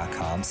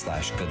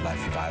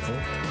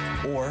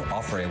patreon.com/goodliferevival or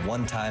offer a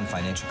one-time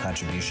financial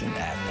contribution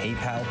at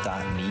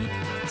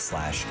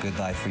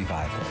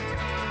paypal.me/goodliferevival.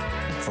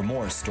 For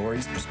more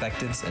stories,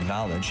 perspectives, and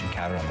knowledge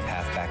encountered on the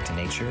path back to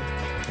nature,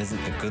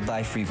 visit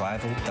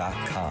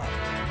thegoodliferevival.com.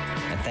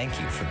 And thank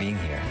you for being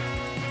here.